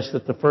suggest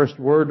that the first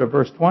word of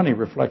verse 20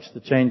 reflects the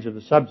change of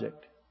the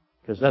subject,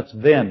 because that's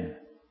then.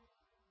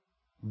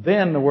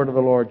 Then the word of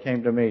the Lord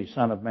came to me,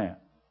 Son of man.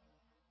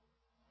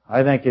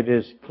 I think it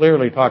is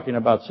clearly talking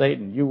about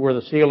Satan. You were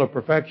the seal of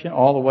perfection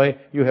all the way.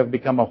 You have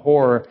become a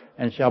horror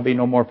and shall be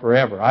no more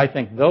forever. I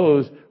think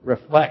those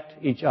reflect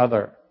each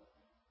other.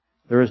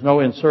 There is no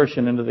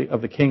insertion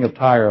of the king of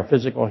Tyre, a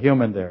physical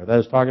human there. That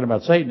is talking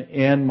about Satan,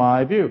 in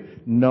my view.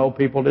 No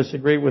people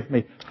disagree with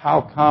me.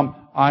 How come?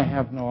 I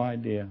have no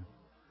idea.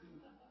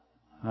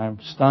 I'm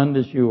stunned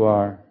as you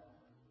are.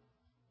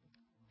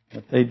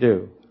 But they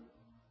do.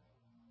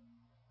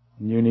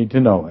 You need to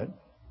know it.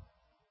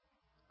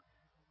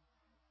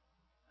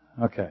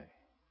 Okay.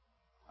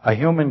 A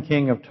human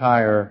king of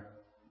Tyre,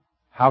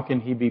 how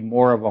can he be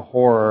more of a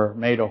horror,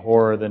 made a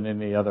horror than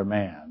any other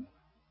man?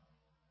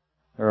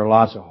 There are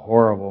lots of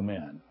horrible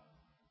men.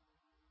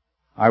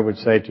 I would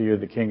say to you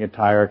the king of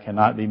Tyre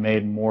cannot be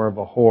made more of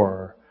a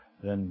horror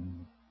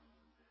than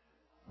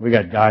we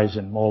got guys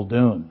in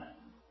Muldoon.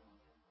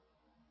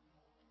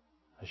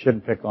 I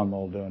shouldn't pick on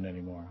Muldoon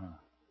anymore, huh?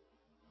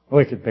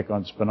 We could pick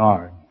on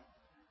Spinard.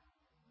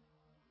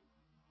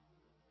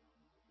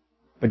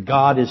 But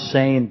God is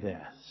saying this.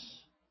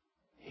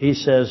 He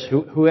says,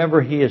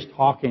 whoever He is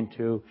talking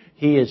to,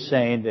 He is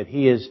saying that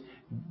he has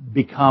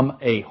become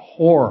a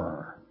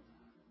horror.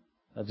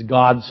 That's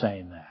God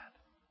saying that.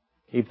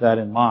 Keep that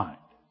in mind.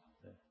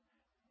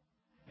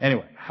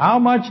 Anyway, how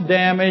much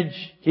damage,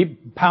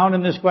 keep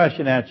pounding this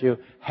question at you,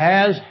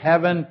 how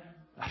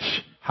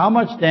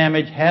much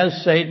damage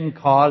has Satan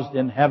caused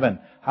in heaven?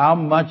 How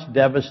much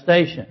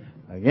devastation?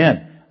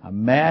 Again,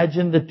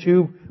 imagine the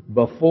two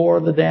before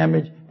the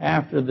damage,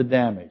 after the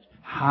damage.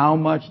 How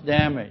much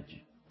damage?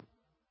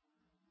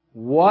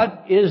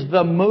 What is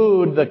the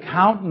mood, the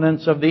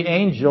countenance of the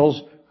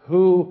angels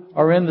who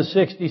are in the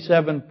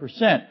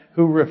 67%,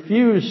 who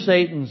refuse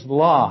Satan's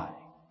lie?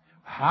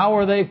 How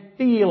are they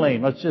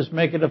feeling? Let's just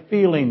make it a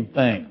feeling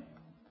thing.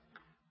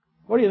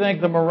 What do you think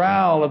the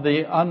morale of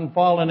the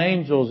unfallen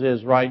angels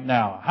is right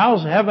now?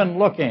 How's heaven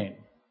looking?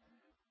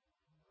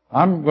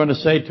 I'm going to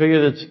say to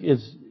you that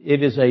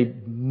it is a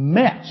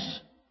mess.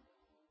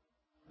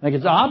 I think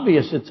it's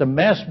obvious it's a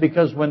mess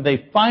because when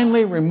they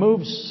finally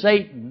remove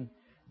Satan,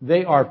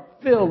 they are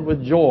filled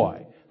with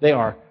joy. They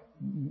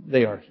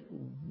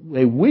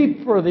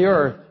weep for the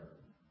earth,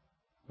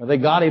 but they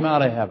got him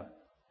out of heaven.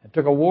 It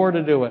took a war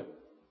to do it.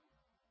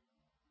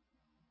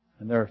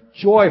 And they're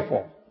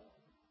joyful.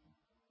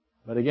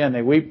 But again,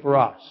 they weep for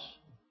us.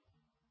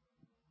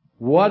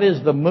 What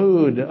is the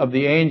mood of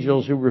the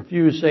angels who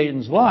refuse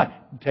Satan's lie?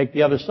 Take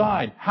the other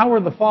side. How are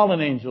the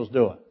fallen angels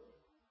doing?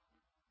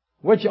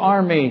 Which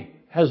army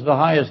has the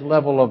highest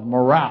level of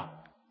morale?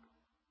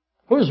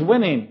 Who's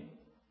winning?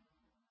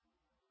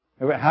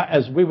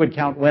 As we would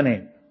count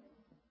winning.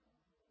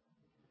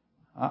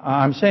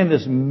 I'm saying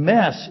this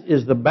mess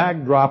is the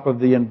backdrop of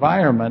the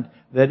environment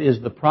that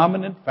is the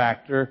prominent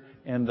factor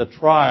in the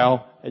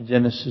trial at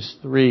Genesis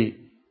 3.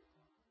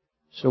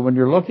 So when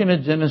you're looking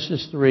at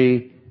Genesis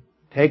 3,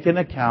 take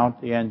into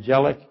account the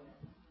angelic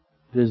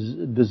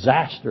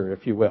disaster,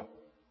 if you will.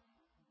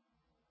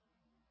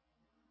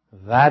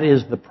 That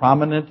is the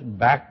prominent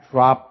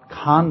backdrop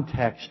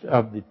context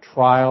of the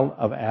trial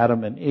of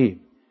Adam and Eve.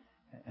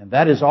 And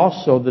that is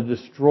also the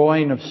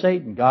destroying of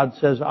Satan. God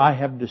says, I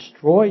have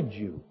destroyed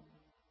you.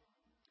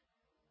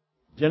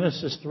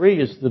 Genesis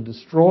 3 is the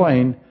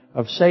destroying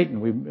of Satan.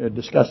 We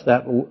discussed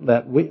that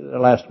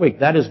last week.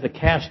 That is the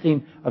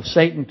casting of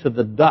Satan to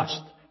the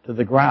dust, to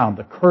the ground,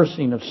 the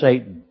cursing of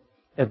Satan,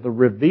 at the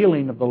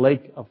revealing of the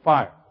lake of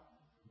fire.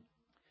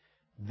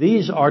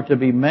 These are to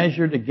be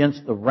measured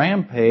against the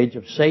rampage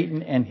of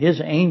Satan and his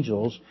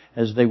angels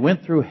as they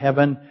went through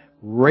heaven,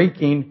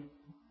 wreaking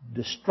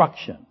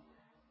destruction.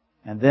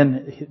 And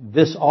then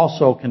this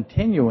also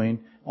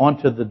continuing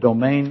onto the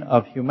domain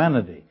of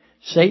humanity.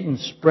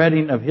 Satan's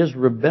spreading of his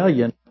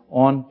rebellion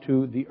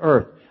onto the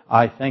earth.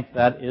 I think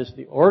that is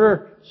the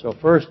order. So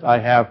first I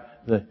have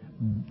the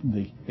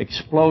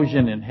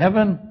explosion in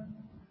heaven,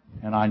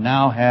 and I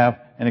now have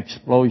an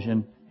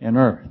explosion in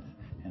earth.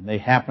 And they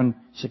happen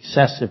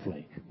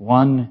successively.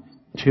 1,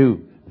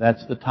 2.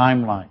 That's the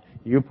timeline.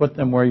 You put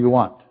them where you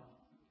want.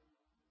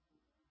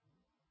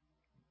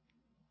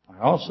 I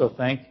also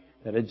think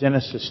that at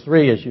Genesis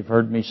 3, as you've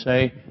heard me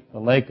say, the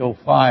lake of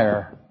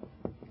fire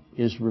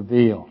is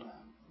revealed.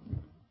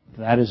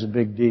 That is a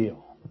big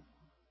deal.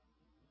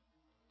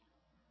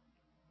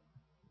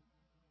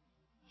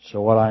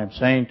 So what I am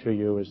saying to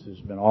you is there's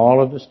been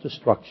all of this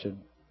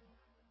destruction.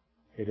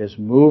 It has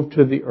moved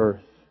to the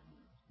earth.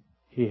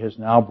 He has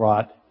now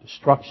brought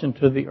destruction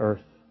to the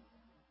earth.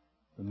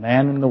 The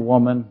man and the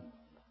woman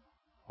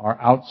are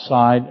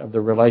outside of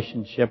the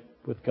relationship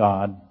with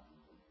God.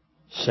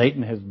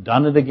 Satan has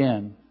done it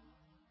again.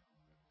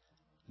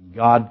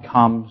 God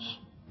comes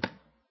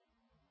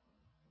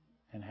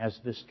and has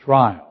this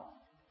trial.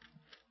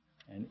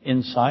 And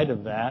inside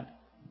of that,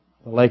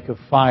 the lake of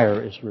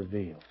fire is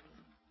revealed.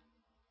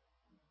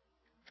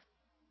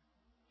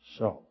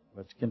 So,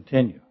 let's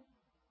continue.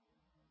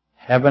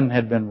 Heaven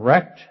had been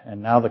wrecked,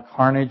 and now the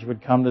carnage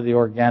would come to the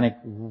organic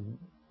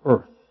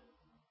earth.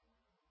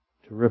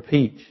 To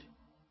repeat.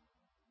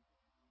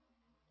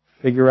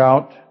 Figure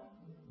out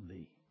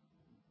the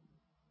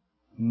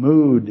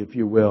mood, if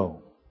you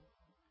will,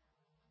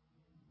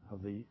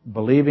 of the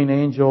believing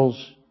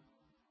angels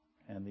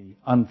and the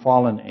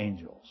unfallen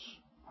angels.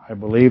 I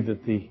believe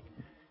that the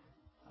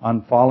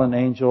unfallen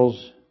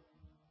angels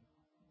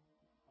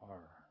are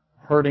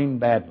hurting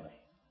badly.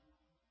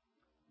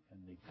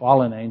 And the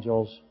fallen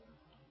angels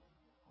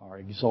are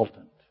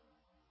exultant,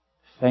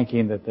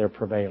 thinking that they're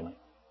prevailing.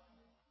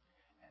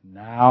 And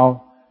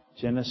now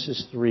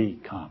Genesis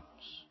 3 comes.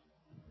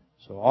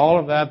 So all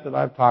of that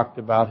I've talked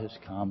about has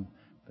come,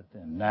 but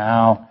then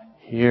now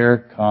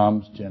here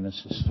comes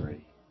Genesis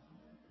 3.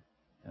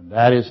 And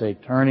that is a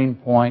turning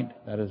point.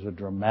 That is a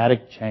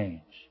dramatic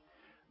change.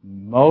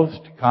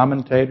 Most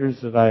commentators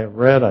that I have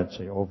read, I'd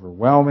say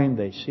overwhelming,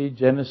 they see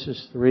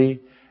Genesis 3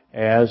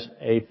 as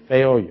a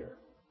failure.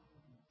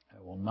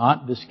 I will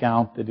not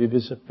discount that it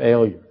is a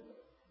failure.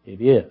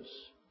 It is.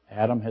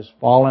 Adam has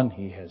fallen.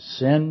 He has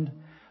sinned.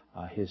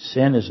 His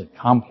sin is a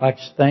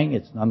complex thing.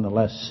 It's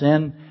nonetheless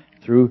sin.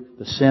 Through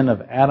the sin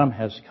of Adam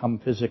has come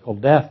physical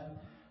death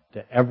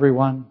to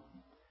everyone.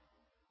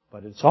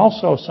 But it's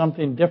also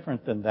something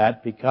different than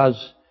that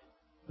because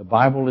the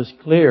Bible is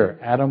clear.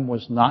 Adam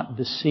was not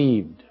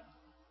deceived.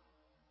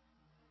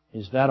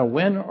 Is that a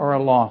win or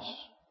a loss?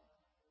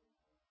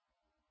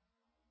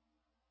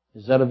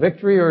 Is that a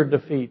victory or a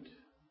defeat?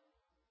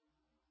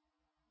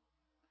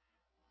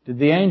 Did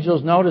the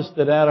angels notice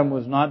that Adam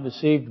was not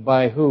deceived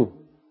by who?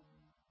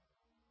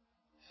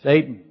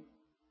 Satan.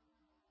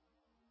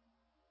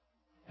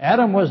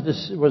 Adam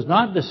was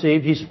not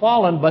deceived. He's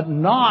fallen, but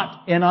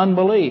not in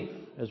unbelief,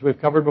 as we've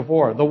covered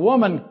before. The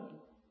woman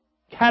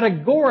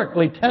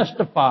categorically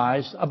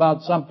testifies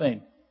about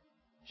something.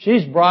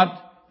 She's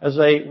brought as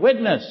a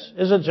witness,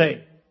 isn't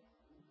she?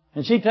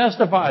 And she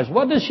testifies.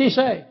 What does she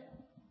say?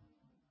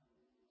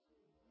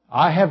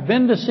 I have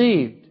been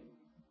deceived,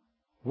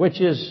 which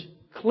is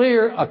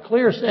a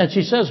clear, and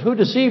she says who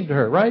deceived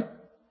her, right?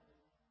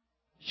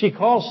 She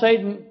calls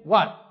Satan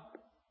what?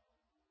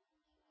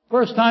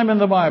 First time in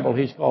the Bible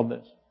he's called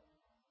this.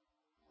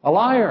 A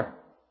liar.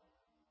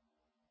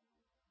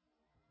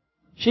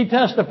 She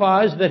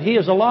testifies that he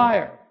is a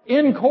liar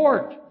in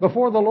court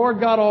before the Lord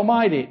God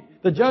Almighty,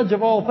 the judge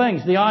of all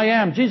things, the I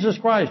Am, Jesus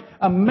Christ.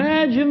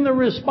 Imagine the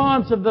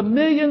response of the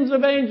millions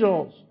of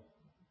angels.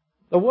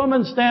 The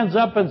woman stands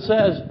up and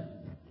says,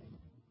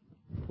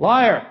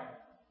 liar,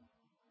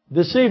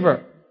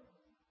 deceiver.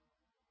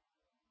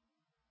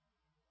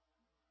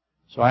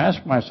 So I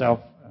ask myself,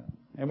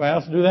 anybody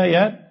else do that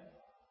yet?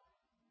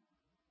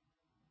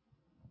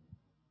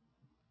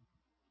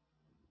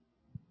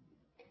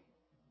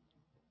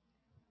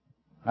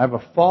 I have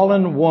a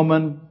fallen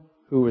woman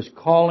who is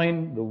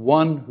calling the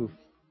one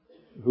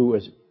who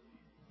was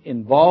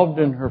involved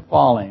in her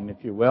falling,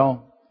 if you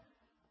will.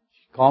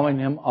 She's calling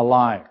him a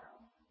liar.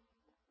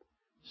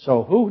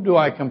 So who do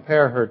I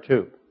compare her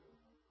to?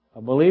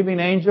 A believing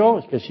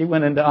angel? Because she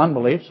went into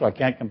unbelief, so I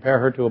can't compare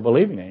her to a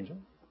believing angel.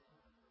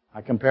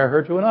 I compare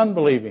her to an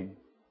unbelieving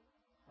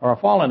or a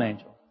fallen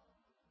angel.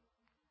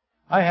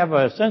 I have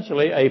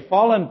essentially a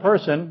fallen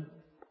person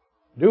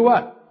do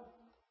what?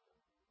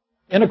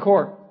 In a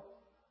court.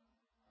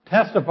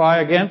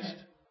 Testify against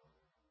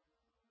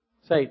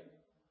Satan.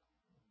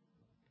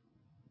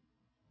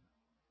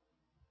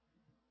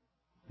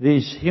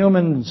 These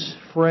humans,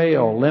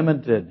 frail,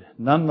 limited,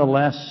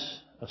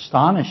 nonetheless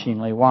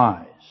astonishingly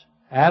wise.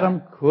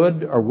 Adam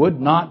could or would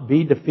not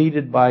be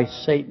defeated by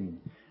Satan.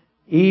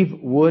 Eve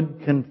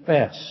would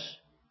confess.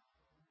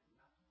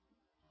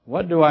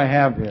 What do I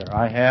have here?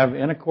 I have,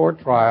 in a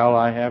court trial,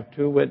 I have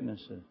two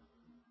witnesses.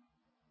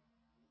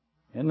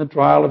 In the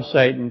trial of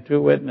Satan,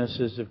 two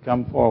witnesses have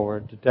come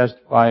forward to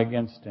testify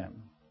against him.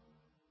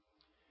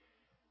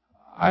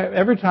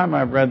 Every time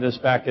I've read this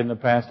back in the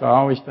past, I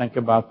always think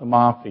about the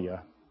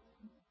mafia.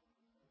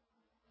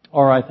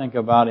 Or I think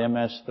about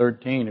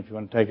MS-13, if you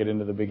want to take it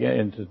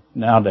into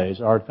nowadays.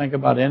 Or think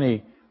about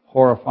any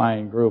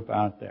horrifying group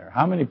out there.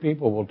 How many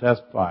people will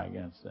testify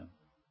against them?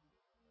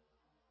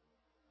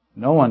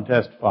 No one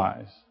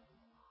testifies.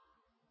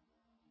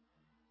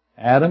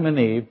 Adam and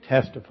Eve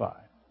testified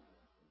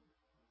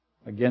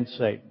against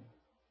Satan.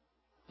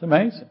 It's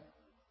amazing.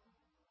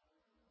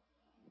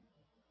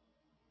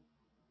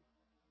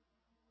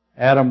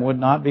 Adam would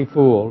not be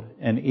fooled,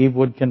 and Eve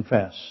would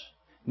confess.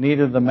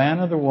 Neither the man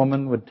nor the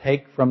woman would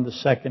take from the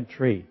second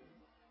tree.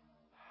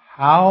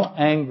 How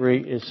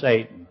angry is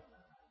Satan?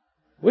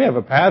 We have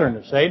a pattern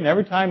of Satan.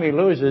 Every time he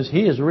loses,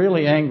 he is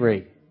really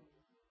angry.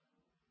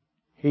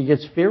 He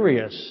gets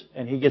furious,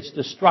 and he gets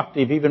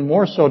destructive, even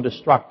more so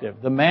destructive.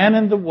 The man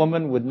and the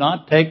woman would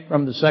not take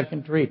from the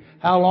second tree.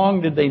 How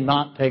long did they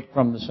not take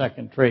from the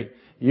second tree?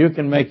 You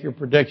can make your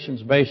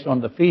predictions based on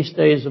the feast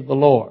days of the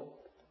Lord.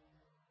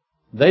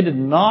 They did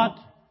not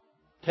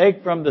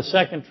take from the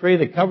second tree.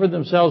 They covered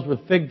themselves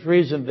with fig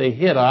trees and they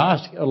hid. I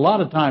ask a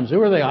lot of times,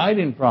 who are they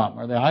hiding from?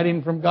 Are they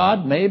hiding from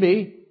God?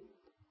 Maybe.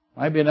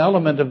 Might be an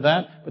element of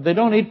that. But they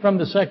don't eat from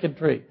the second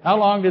tree. How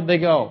long did they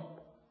go?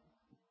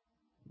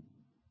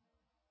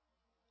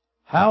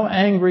 How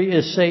angry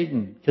is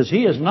Satan? Because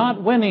he is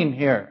not winning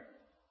here.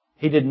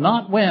 He did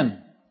not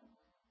win.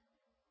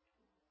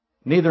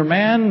 Neither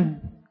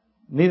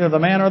the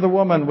man or the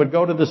woman would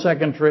go to the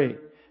second tree.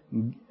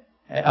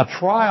 A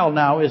trial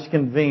now is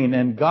convened,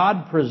 and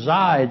God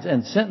presides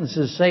and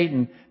sentences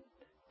Satan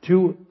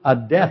to a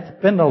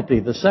death penalty,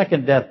 the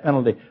second death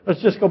penalty.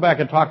 Let's just go back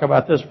and talk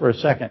about this for a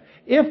second.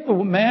 If the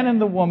man and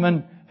the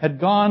woman had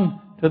gone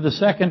to the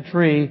second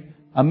tree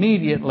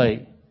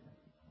immediately,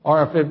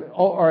 or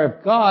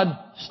if God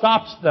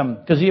stops them,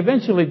 because He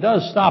eventually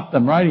does stop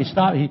them, right?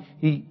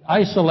 He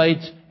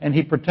isolates and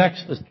He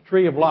protects the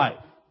tree of life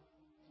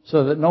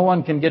so that no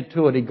one can get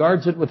to it. He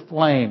guards it with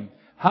flame.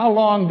 How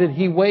long did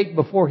He wait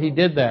before He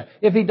did that?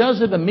 If He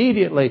does it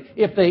immediately,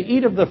 if they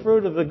eat of the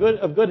fruit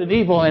of good and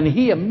evil, and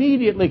He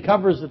immediately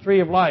covers the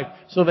tree of life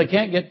so they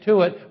can't get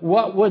to it,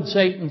 what would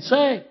Satan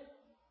say?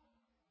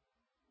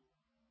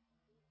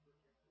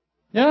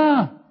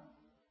 Yeah.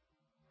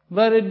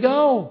 Let it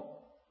go.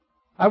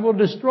 I will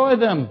destroy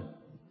them.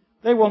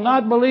 They will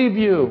not believe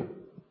you.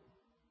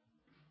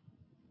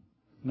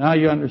 Now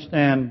you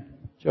understand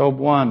Job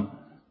 1.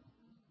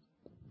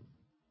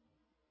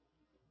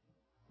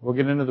 We'll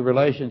get into the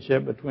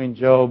relationship between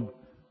Job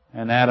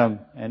and Adam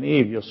and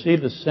Eve. You'll see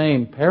the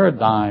same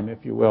paradigm,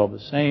 if you will, the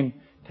same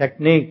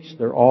techniques.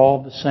 They're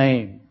all the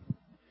same.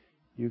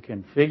 You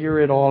can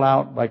figure it all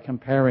out by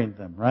comparing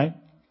them, right?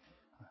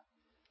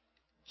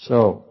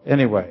 So,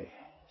 anyway,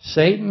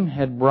 Satan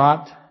had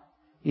brought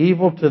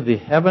evil to the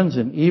heavens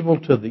and evil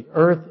to the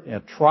earth.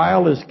 A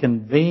trial is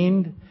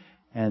convened,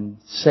 and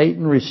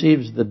Satan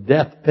receives the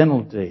death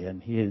penalty.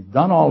 And he has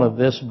done all of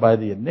this by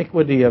the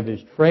iniquity of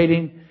his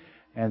trading.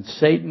 And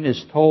Satan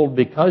is told,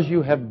 because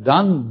you have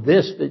done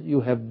this that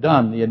you have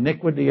done, the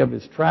iniquity of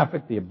his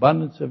traffic, the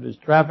abundance of his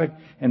traffic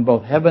in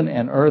both heaven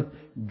and earth,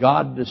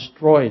 God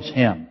destroys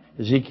him.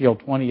 Ezekiel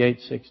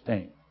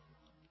 28:16.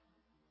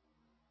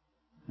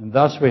 And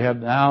thus we have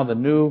now the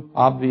new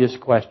obvious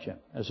question.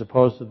 As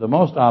opposed to the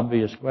most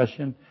obvious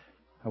question,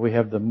 we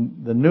have the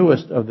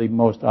newest of the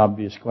most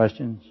obvious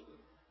questions.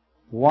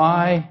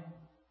 Why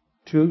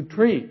two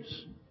trees?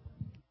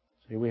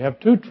 See, we have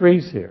two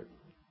trees here.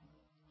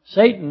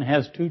 Satan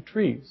has two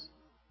trees.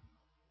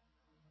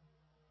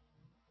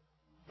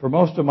 For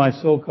most of my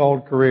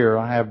so-called career,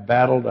 I have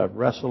battled, I've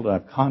wrestled,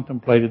 I've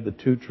contemplated the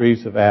two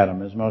trees of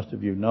Adam. As most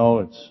of you know,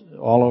 it's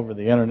all over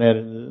the internet.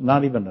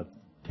 Not even a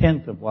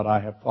tenth of what I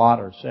have thought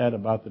or said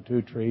about the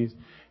two trees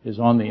is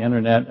on the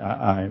internet.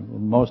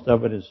 Most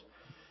of it is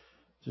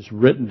just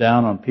written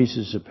down on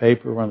pieces of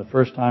paper. One of the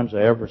first times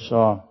I ever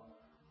saw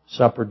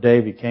Supper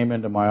Dave, he came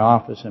into my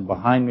office, and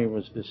behind me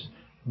was this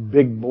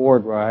big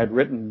board where I had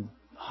written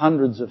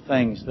hundreds of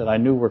things that I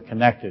knew were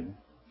connected.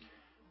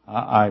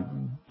 I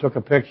took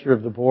a picture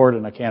of the board,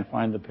 and I can't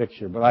find the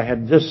picture. But I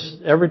had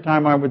just, every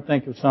time I would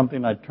think of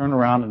something, I'd turn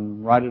around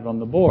and write it on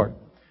the board,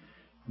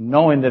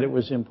 knowing that it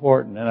was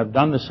important. And I've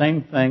done the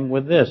same thing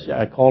with this.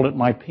 I called it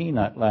my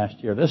peanut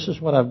last year. This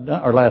is what I've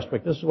done, or last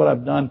week. This is what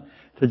I've done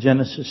to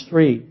Genesis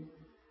 3.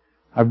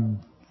 I've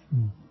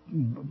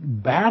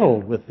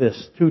battled with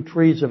this two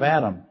trees of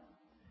Adam.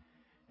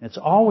 It's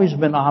always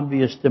been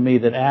obvious to me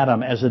that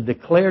Adam, as a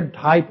declared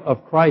type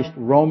of Christ,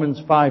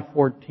 Romans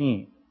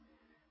 5:14,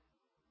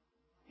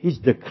 he's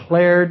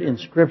declared in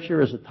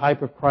Scripture as a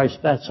type of Christ.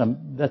 That's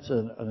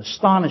an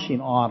astonishing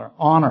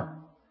honor.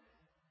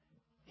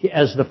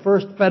 As the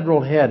first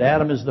federal head,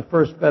 Adam is the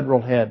first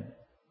federal head.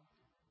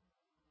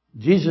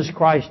 Jesus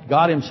Christ,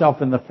 God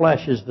Himself in the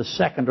flesh, is the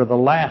second or the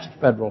last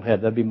federal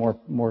head. That'd be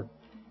more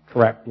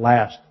correct,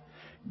 last.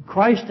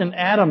 Christ and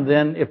Adam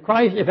then, if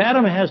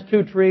Adam has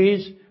two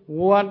trees,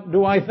 what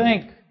do I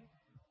think?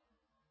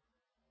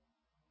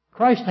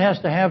 Christ has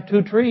to have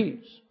two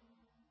trees.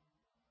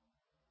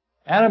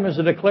 Adam is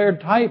a declared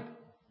type.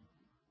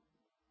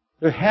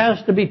 There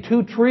has to be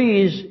two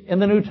trees in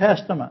the New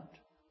Testament.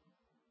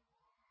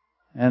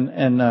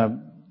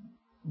 And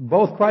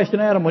both Christ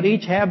and Adam would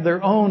each have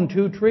their own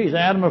two trees.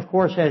 Adam, of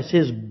course, has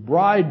his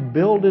bride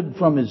builded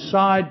from his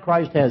side.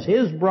 Christ has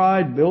his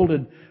bride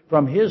builded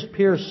from his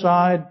pierced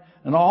side.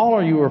 And all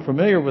of you are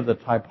familiar with the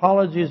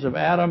typologies of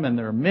Adam, and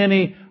there are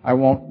many. I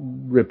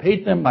won't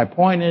repeat them. My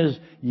point is,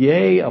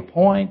 yea, a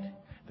point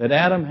that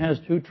Adam has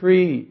two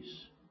trees.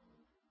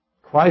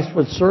 Christ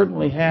would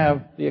certainly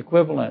have the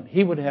equivalent.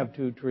 He would have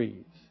two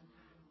trees.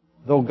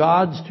 Though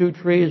God's two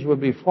trees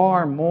would be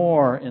far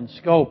more in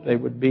scope, they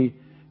would be,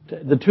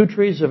 the two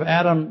trees of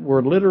Adam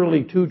were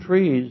literally two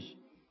trees,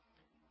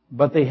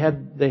 but they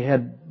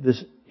had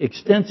this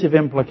extensive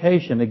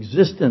implication: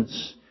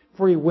 existence,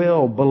 free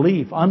will,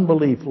 belief,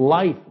 unbelief,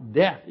 life,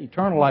 death,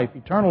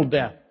 eternal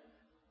death.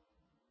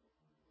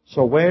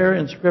 So where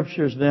in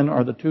Scriptures then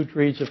are the two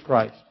trees of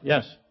Christ?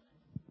 Yes.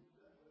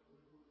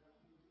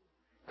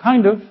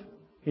 Kind of.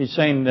 He's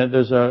saying that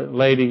there's a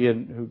lady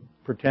who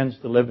pretends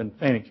to live in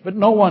Phoenix, but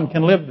no one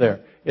can live there.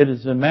 It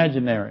is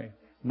imaginary.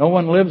 No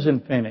one lives in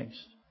Phoenix.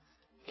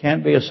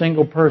 Can't be a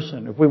single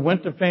person. If we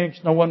went to Phoenix,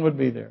 no one would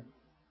be there,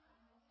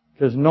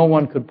 because no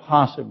one could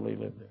possibly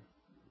live there.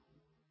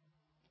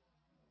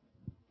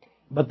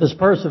 But this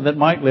person that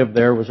might live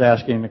there was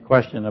asking a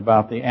question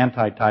about the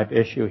antitype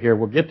issue here.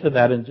 We'll get to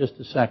that in just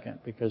a second,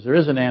 because there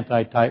is an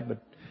antitype,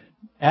 but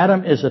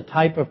Adam is a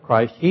type of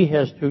Christ. He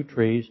has two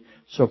trees.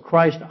 So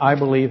Christ, I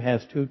believe,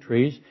 has two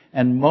trees.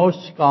 And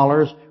most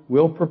scholars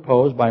will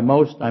propose, by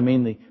most I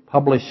mean the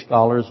published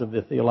scholars of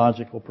the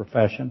theological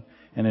profession,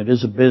 and it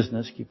is a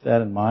business, keep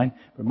that in mind,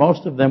 but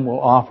most of them will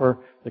offer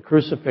the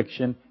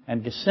crucifixion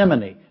and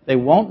Gethsemane. They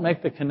won't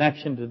make the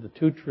connection to the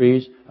two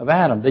trees of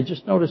Adam. They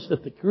just notice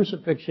that the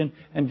crucifixion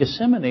and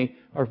Gethsemane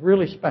are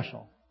really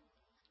special.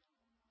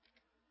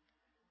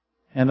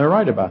 And they're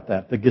right about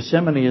that. The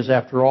Gethsemane is,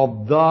 after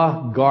all,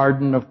 the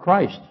garden of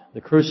Christ.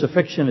 The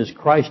crucifixion is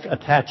Christ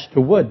attached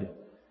to wood.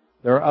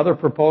 There are other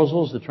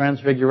proposals: the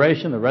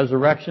transfiguration, the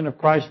resurrection of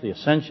Christ, the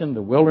ascension,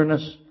 the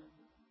wilderness.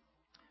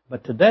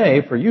 But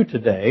today, for you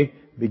today,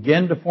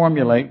 begin to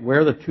formulate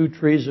where the two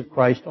trees of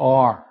Christ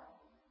are.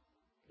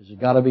 Because there's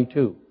got to be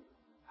two.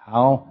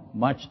 How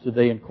much do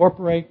they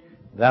incorporate?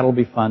 That'll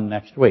be fun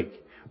next week.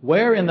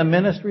 Where in the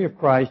ministry of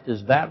Christ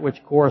is that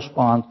which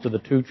corresponds to the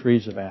two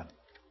trees of Adam?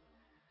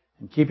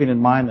 And keeping in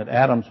mind that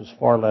Adam's was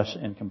far less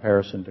in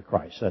comparison to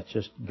Christ. That's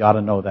just got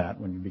to know that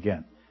when you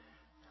begin.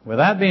 With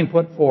that being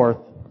put forth,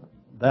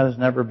 that has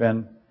never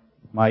been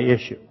my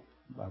issue.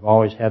 I've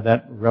always had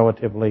that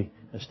relatively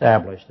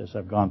established as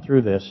I've gone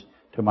through this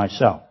to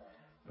myself.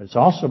 But it's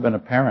also been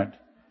apparent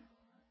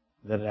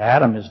that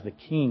Adam is the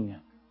king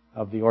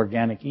of the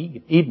organic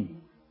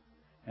Eden.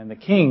 And the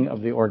king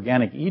of the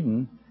organic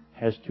Eden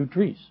has two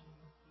trees.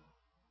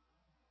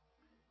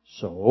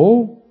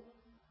 So,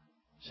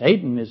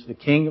 Satan is the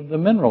king of the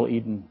mineral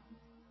Eden.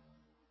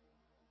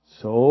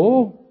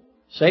 So,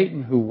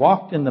 Satan, who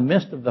walked in the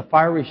midst of the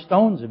fiery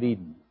stones of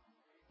Eden,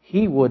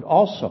 he would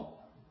also,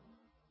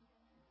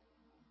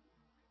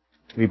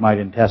 we might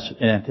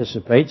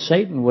anticipate,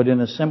 Satan would, in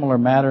a similar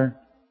manner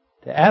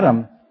to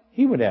Adam,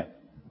 he would have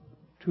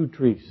two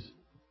trees.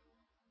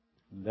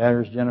 And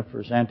there's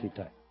Jennifer's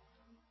antitype.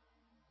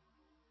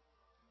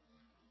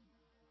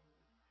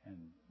 And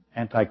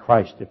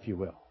antichrist, if you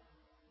will.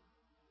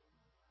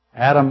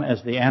 Adam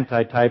as the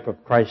antitype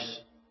of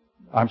Christ,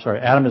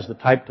 Adam is the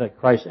type that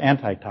Christ's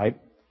antitype.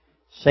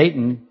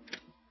 Satan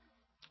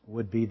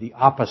would be the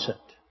opposite,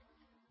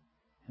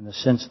 in the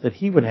sense that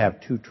he would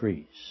have two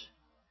trees.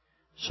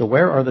 So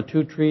where are the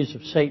two trees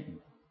of Satan?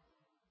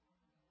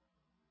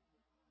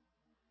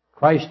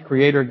 Christ,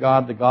 Creator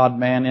God, the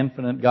God-man,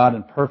 infinite God,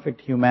 and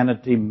perfect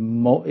humanity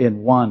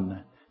in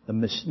one. The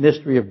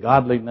mystery of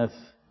godliness,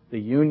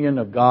 the union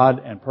of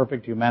God and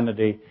perfect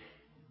humanity.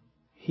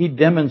 He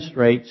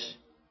demonstrates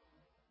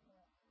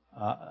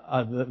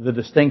the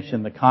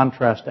distinction, the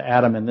contrast to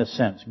Adam in this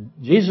sense.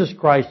 Jesus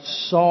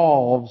Christ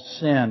solves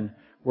sin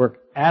where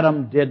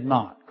Adam did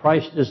not.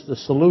 Christ is the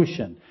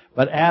solution,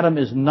 but Adam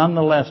is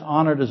nonetheless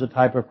honored as a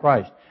type of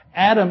Christ.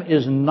 Adam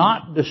is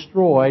not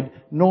destroyed,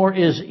 nor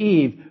is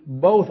Eve.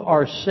 Both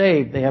are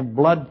saved. They have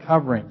blood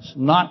coverings.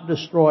 Not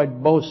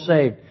destroyed, both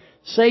saved.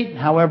 Satan,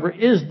 however,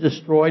 is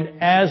destroyed,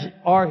 as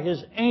are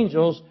his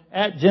angels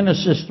at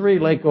Genesis 3,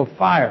 lake of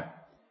fire.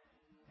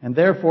 And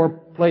therefore,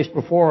 placed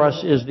before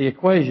us is the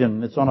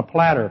equation. It's on a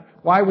platter.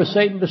 Why was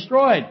Satan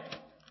destroyed?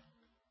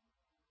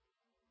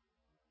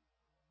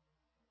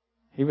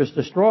 He was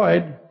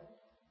destroyed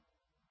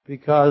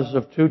because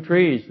of two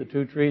trees, the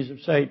two trees of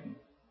Satan.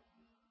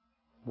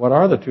 What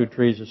are the two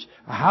trees?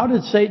 How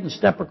did Satan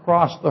step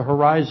across the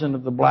horizon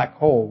of the black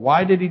hole?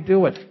 Why did he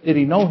do it? Did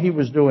he know he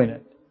was doing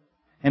it?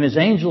 And his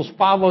angels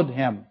followed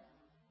him.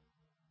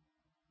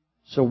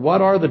 So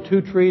what are the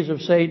two trees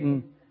of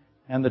Satan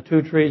and the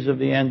two trees of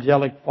the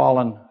angelic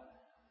fallen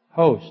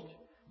host?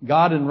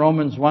 God in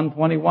Romans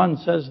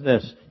 1:21 says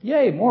this.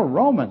 Yay, more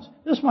Romans.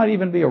 This might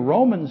even be a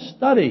Roman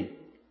study.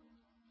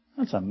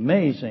 That's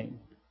amazing.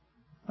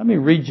 Let me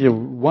read you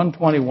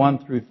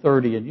 1:21 through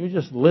 30, and you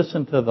just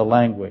listen to the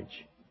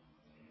language.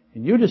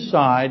 and you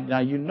decide, now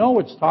you know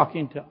it's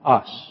talking to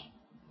us.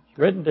 It's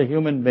written to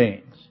human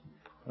beings.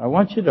 But I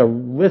want you to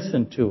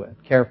listen to it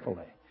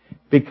carefully.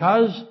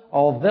 Because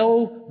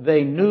although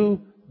they knew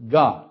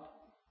God,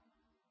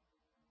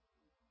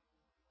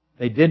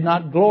 they did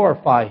not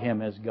glorify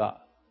Him as God.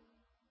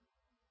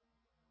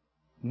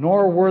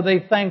 Nor were they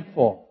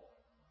thankful,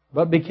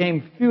 but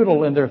became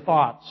futile in their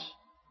thoughts,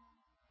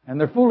 and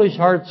their foolish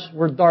hearts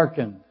were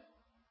darkened.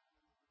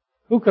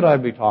 Who could I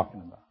be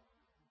talking about?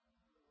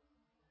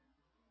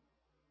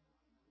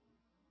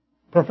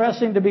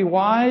 Professing to be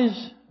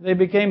wise, they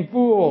became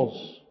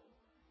fools,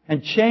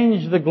 and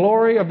changed the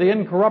glory of the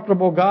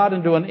incorruptible God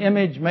into an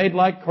image made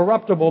like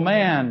corruptible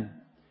man,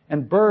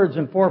 and birds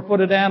and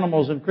four-footed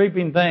animals and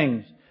creeping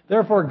things.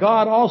 Therefore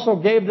God also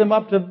gave them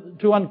up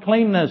to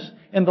uncleanness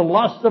in the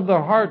lust of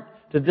their heart,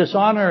 to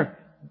dishonor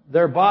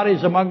their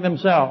bodies among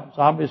themselves.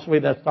 Obviously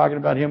that's talking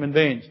about human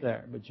beings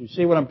there, but you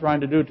see what I'm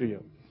trying to do to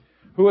you.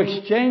 Who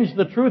exchanged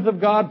the truth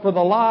of God for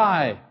the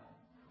lie.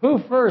 Who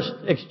first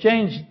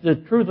exchanged the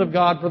truth of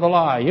God for the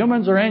lie?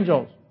 Humans or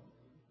angels?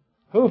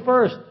 Who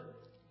first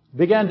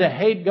began to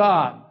hate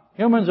God?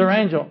 Humans or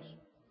angels?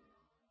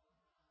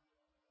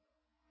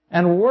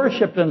 And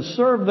worshipped and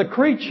served the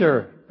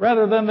creature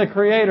rather than the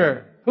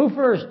Creator. Who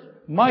first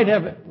might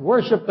have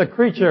worshipped the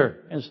creature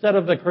instead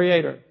of the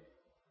Creator?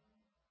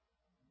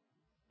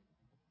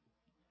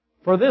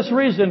 For this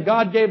reason,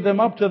 God gave them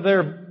up to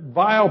their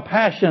vile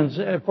passions,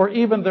 for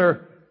even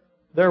their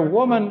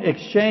women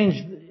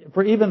exchanged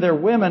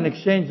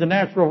the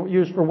natural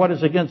use for what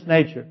is against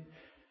nature.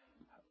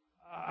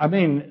 I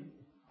mean,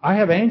 I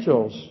have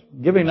angels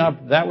giving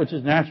up that which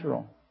is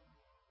natural.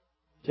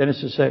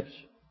 Genesis 6.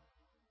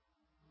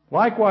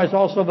 Likewise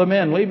also the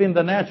men, leaving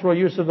the natural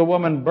use of the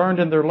woman, burned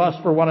in their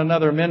lust for one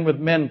another, men with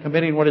men,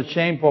 committing what is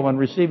shameful, and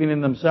receiving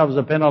in themselves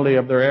the penalty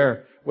of their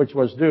error, which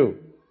was due.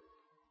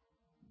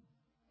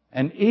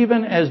 And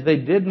even as they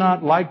did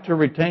not like to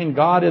retain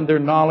God in their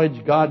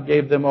knowledge, God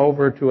gave them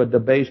over to a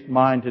debased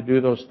mind to do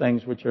those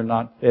things which are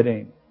not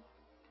fitting.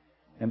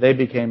 And they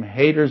became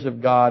haters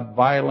of God,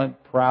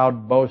 violent,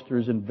 proud,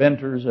 boasters,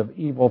 inventors of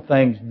evil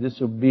things,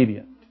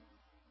 disobedient.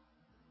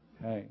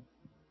 Okay.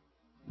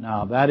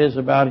 Now, that is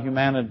about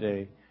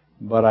humanity,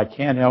 but I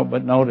can't help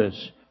but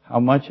notice how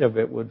much of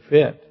it would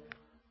fit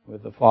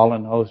with the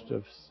fallen host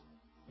of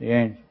the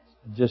angels.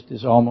 It just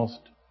is almost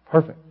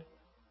perfect.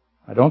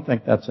 I don't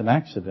think that's an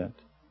accident.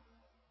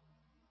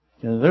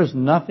 There's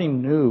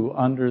nothing new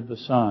under the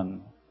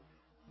sun.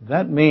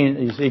 That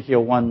means,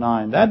 Ezekiel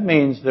 1:9, that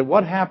means that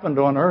what happened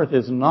on earth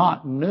is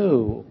not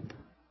new.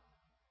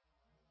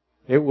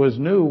 It was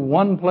new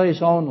one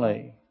place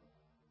only.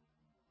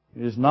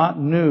 It is not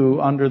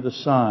new under the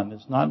sun.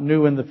 It's not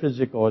new in the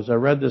physical. As I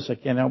read this, I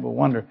can't help but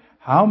wonder,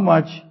 how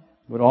much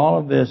would all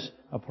of this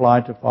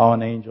apply to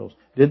fallen angels?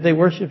 Did they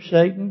worship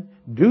Satan?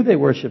 Do they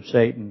worship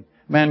Satan?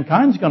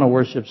 Mankind's going to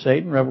worship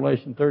Satan,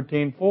 Revelation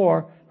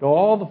 13:4. Do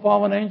all the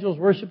fallen angels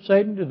worship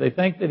Satan? Do they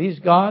think that he's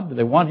God? Do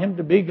they want him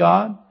to be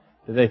God?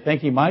 Do they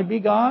think he might be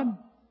God?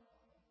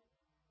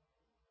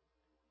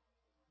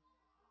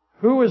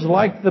 Who is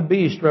like the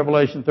beast,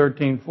 Revelation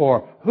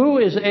 13:4? Who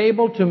is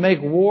able to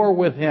make war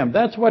with him?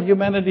 That's what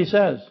humanity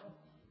says.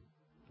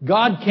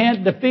 God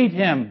can't defeat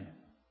him.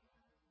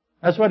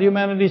 That's what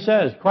humanity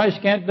says.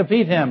 Christ can't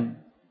defeat him.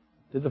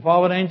 Did the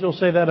fallen angels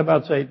say that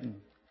about Satan?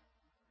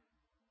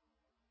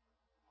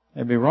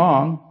 They'd be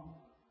wrong.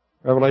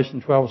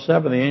 Revelation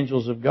 12:7, the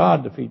angels of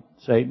God defeat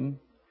Satan.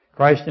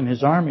 Christ and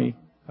his army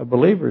of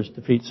believers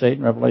defeat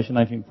Satan, Revelation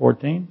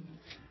 19:14.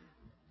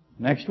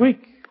 Next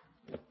week,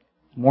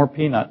 more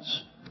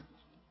peanuts.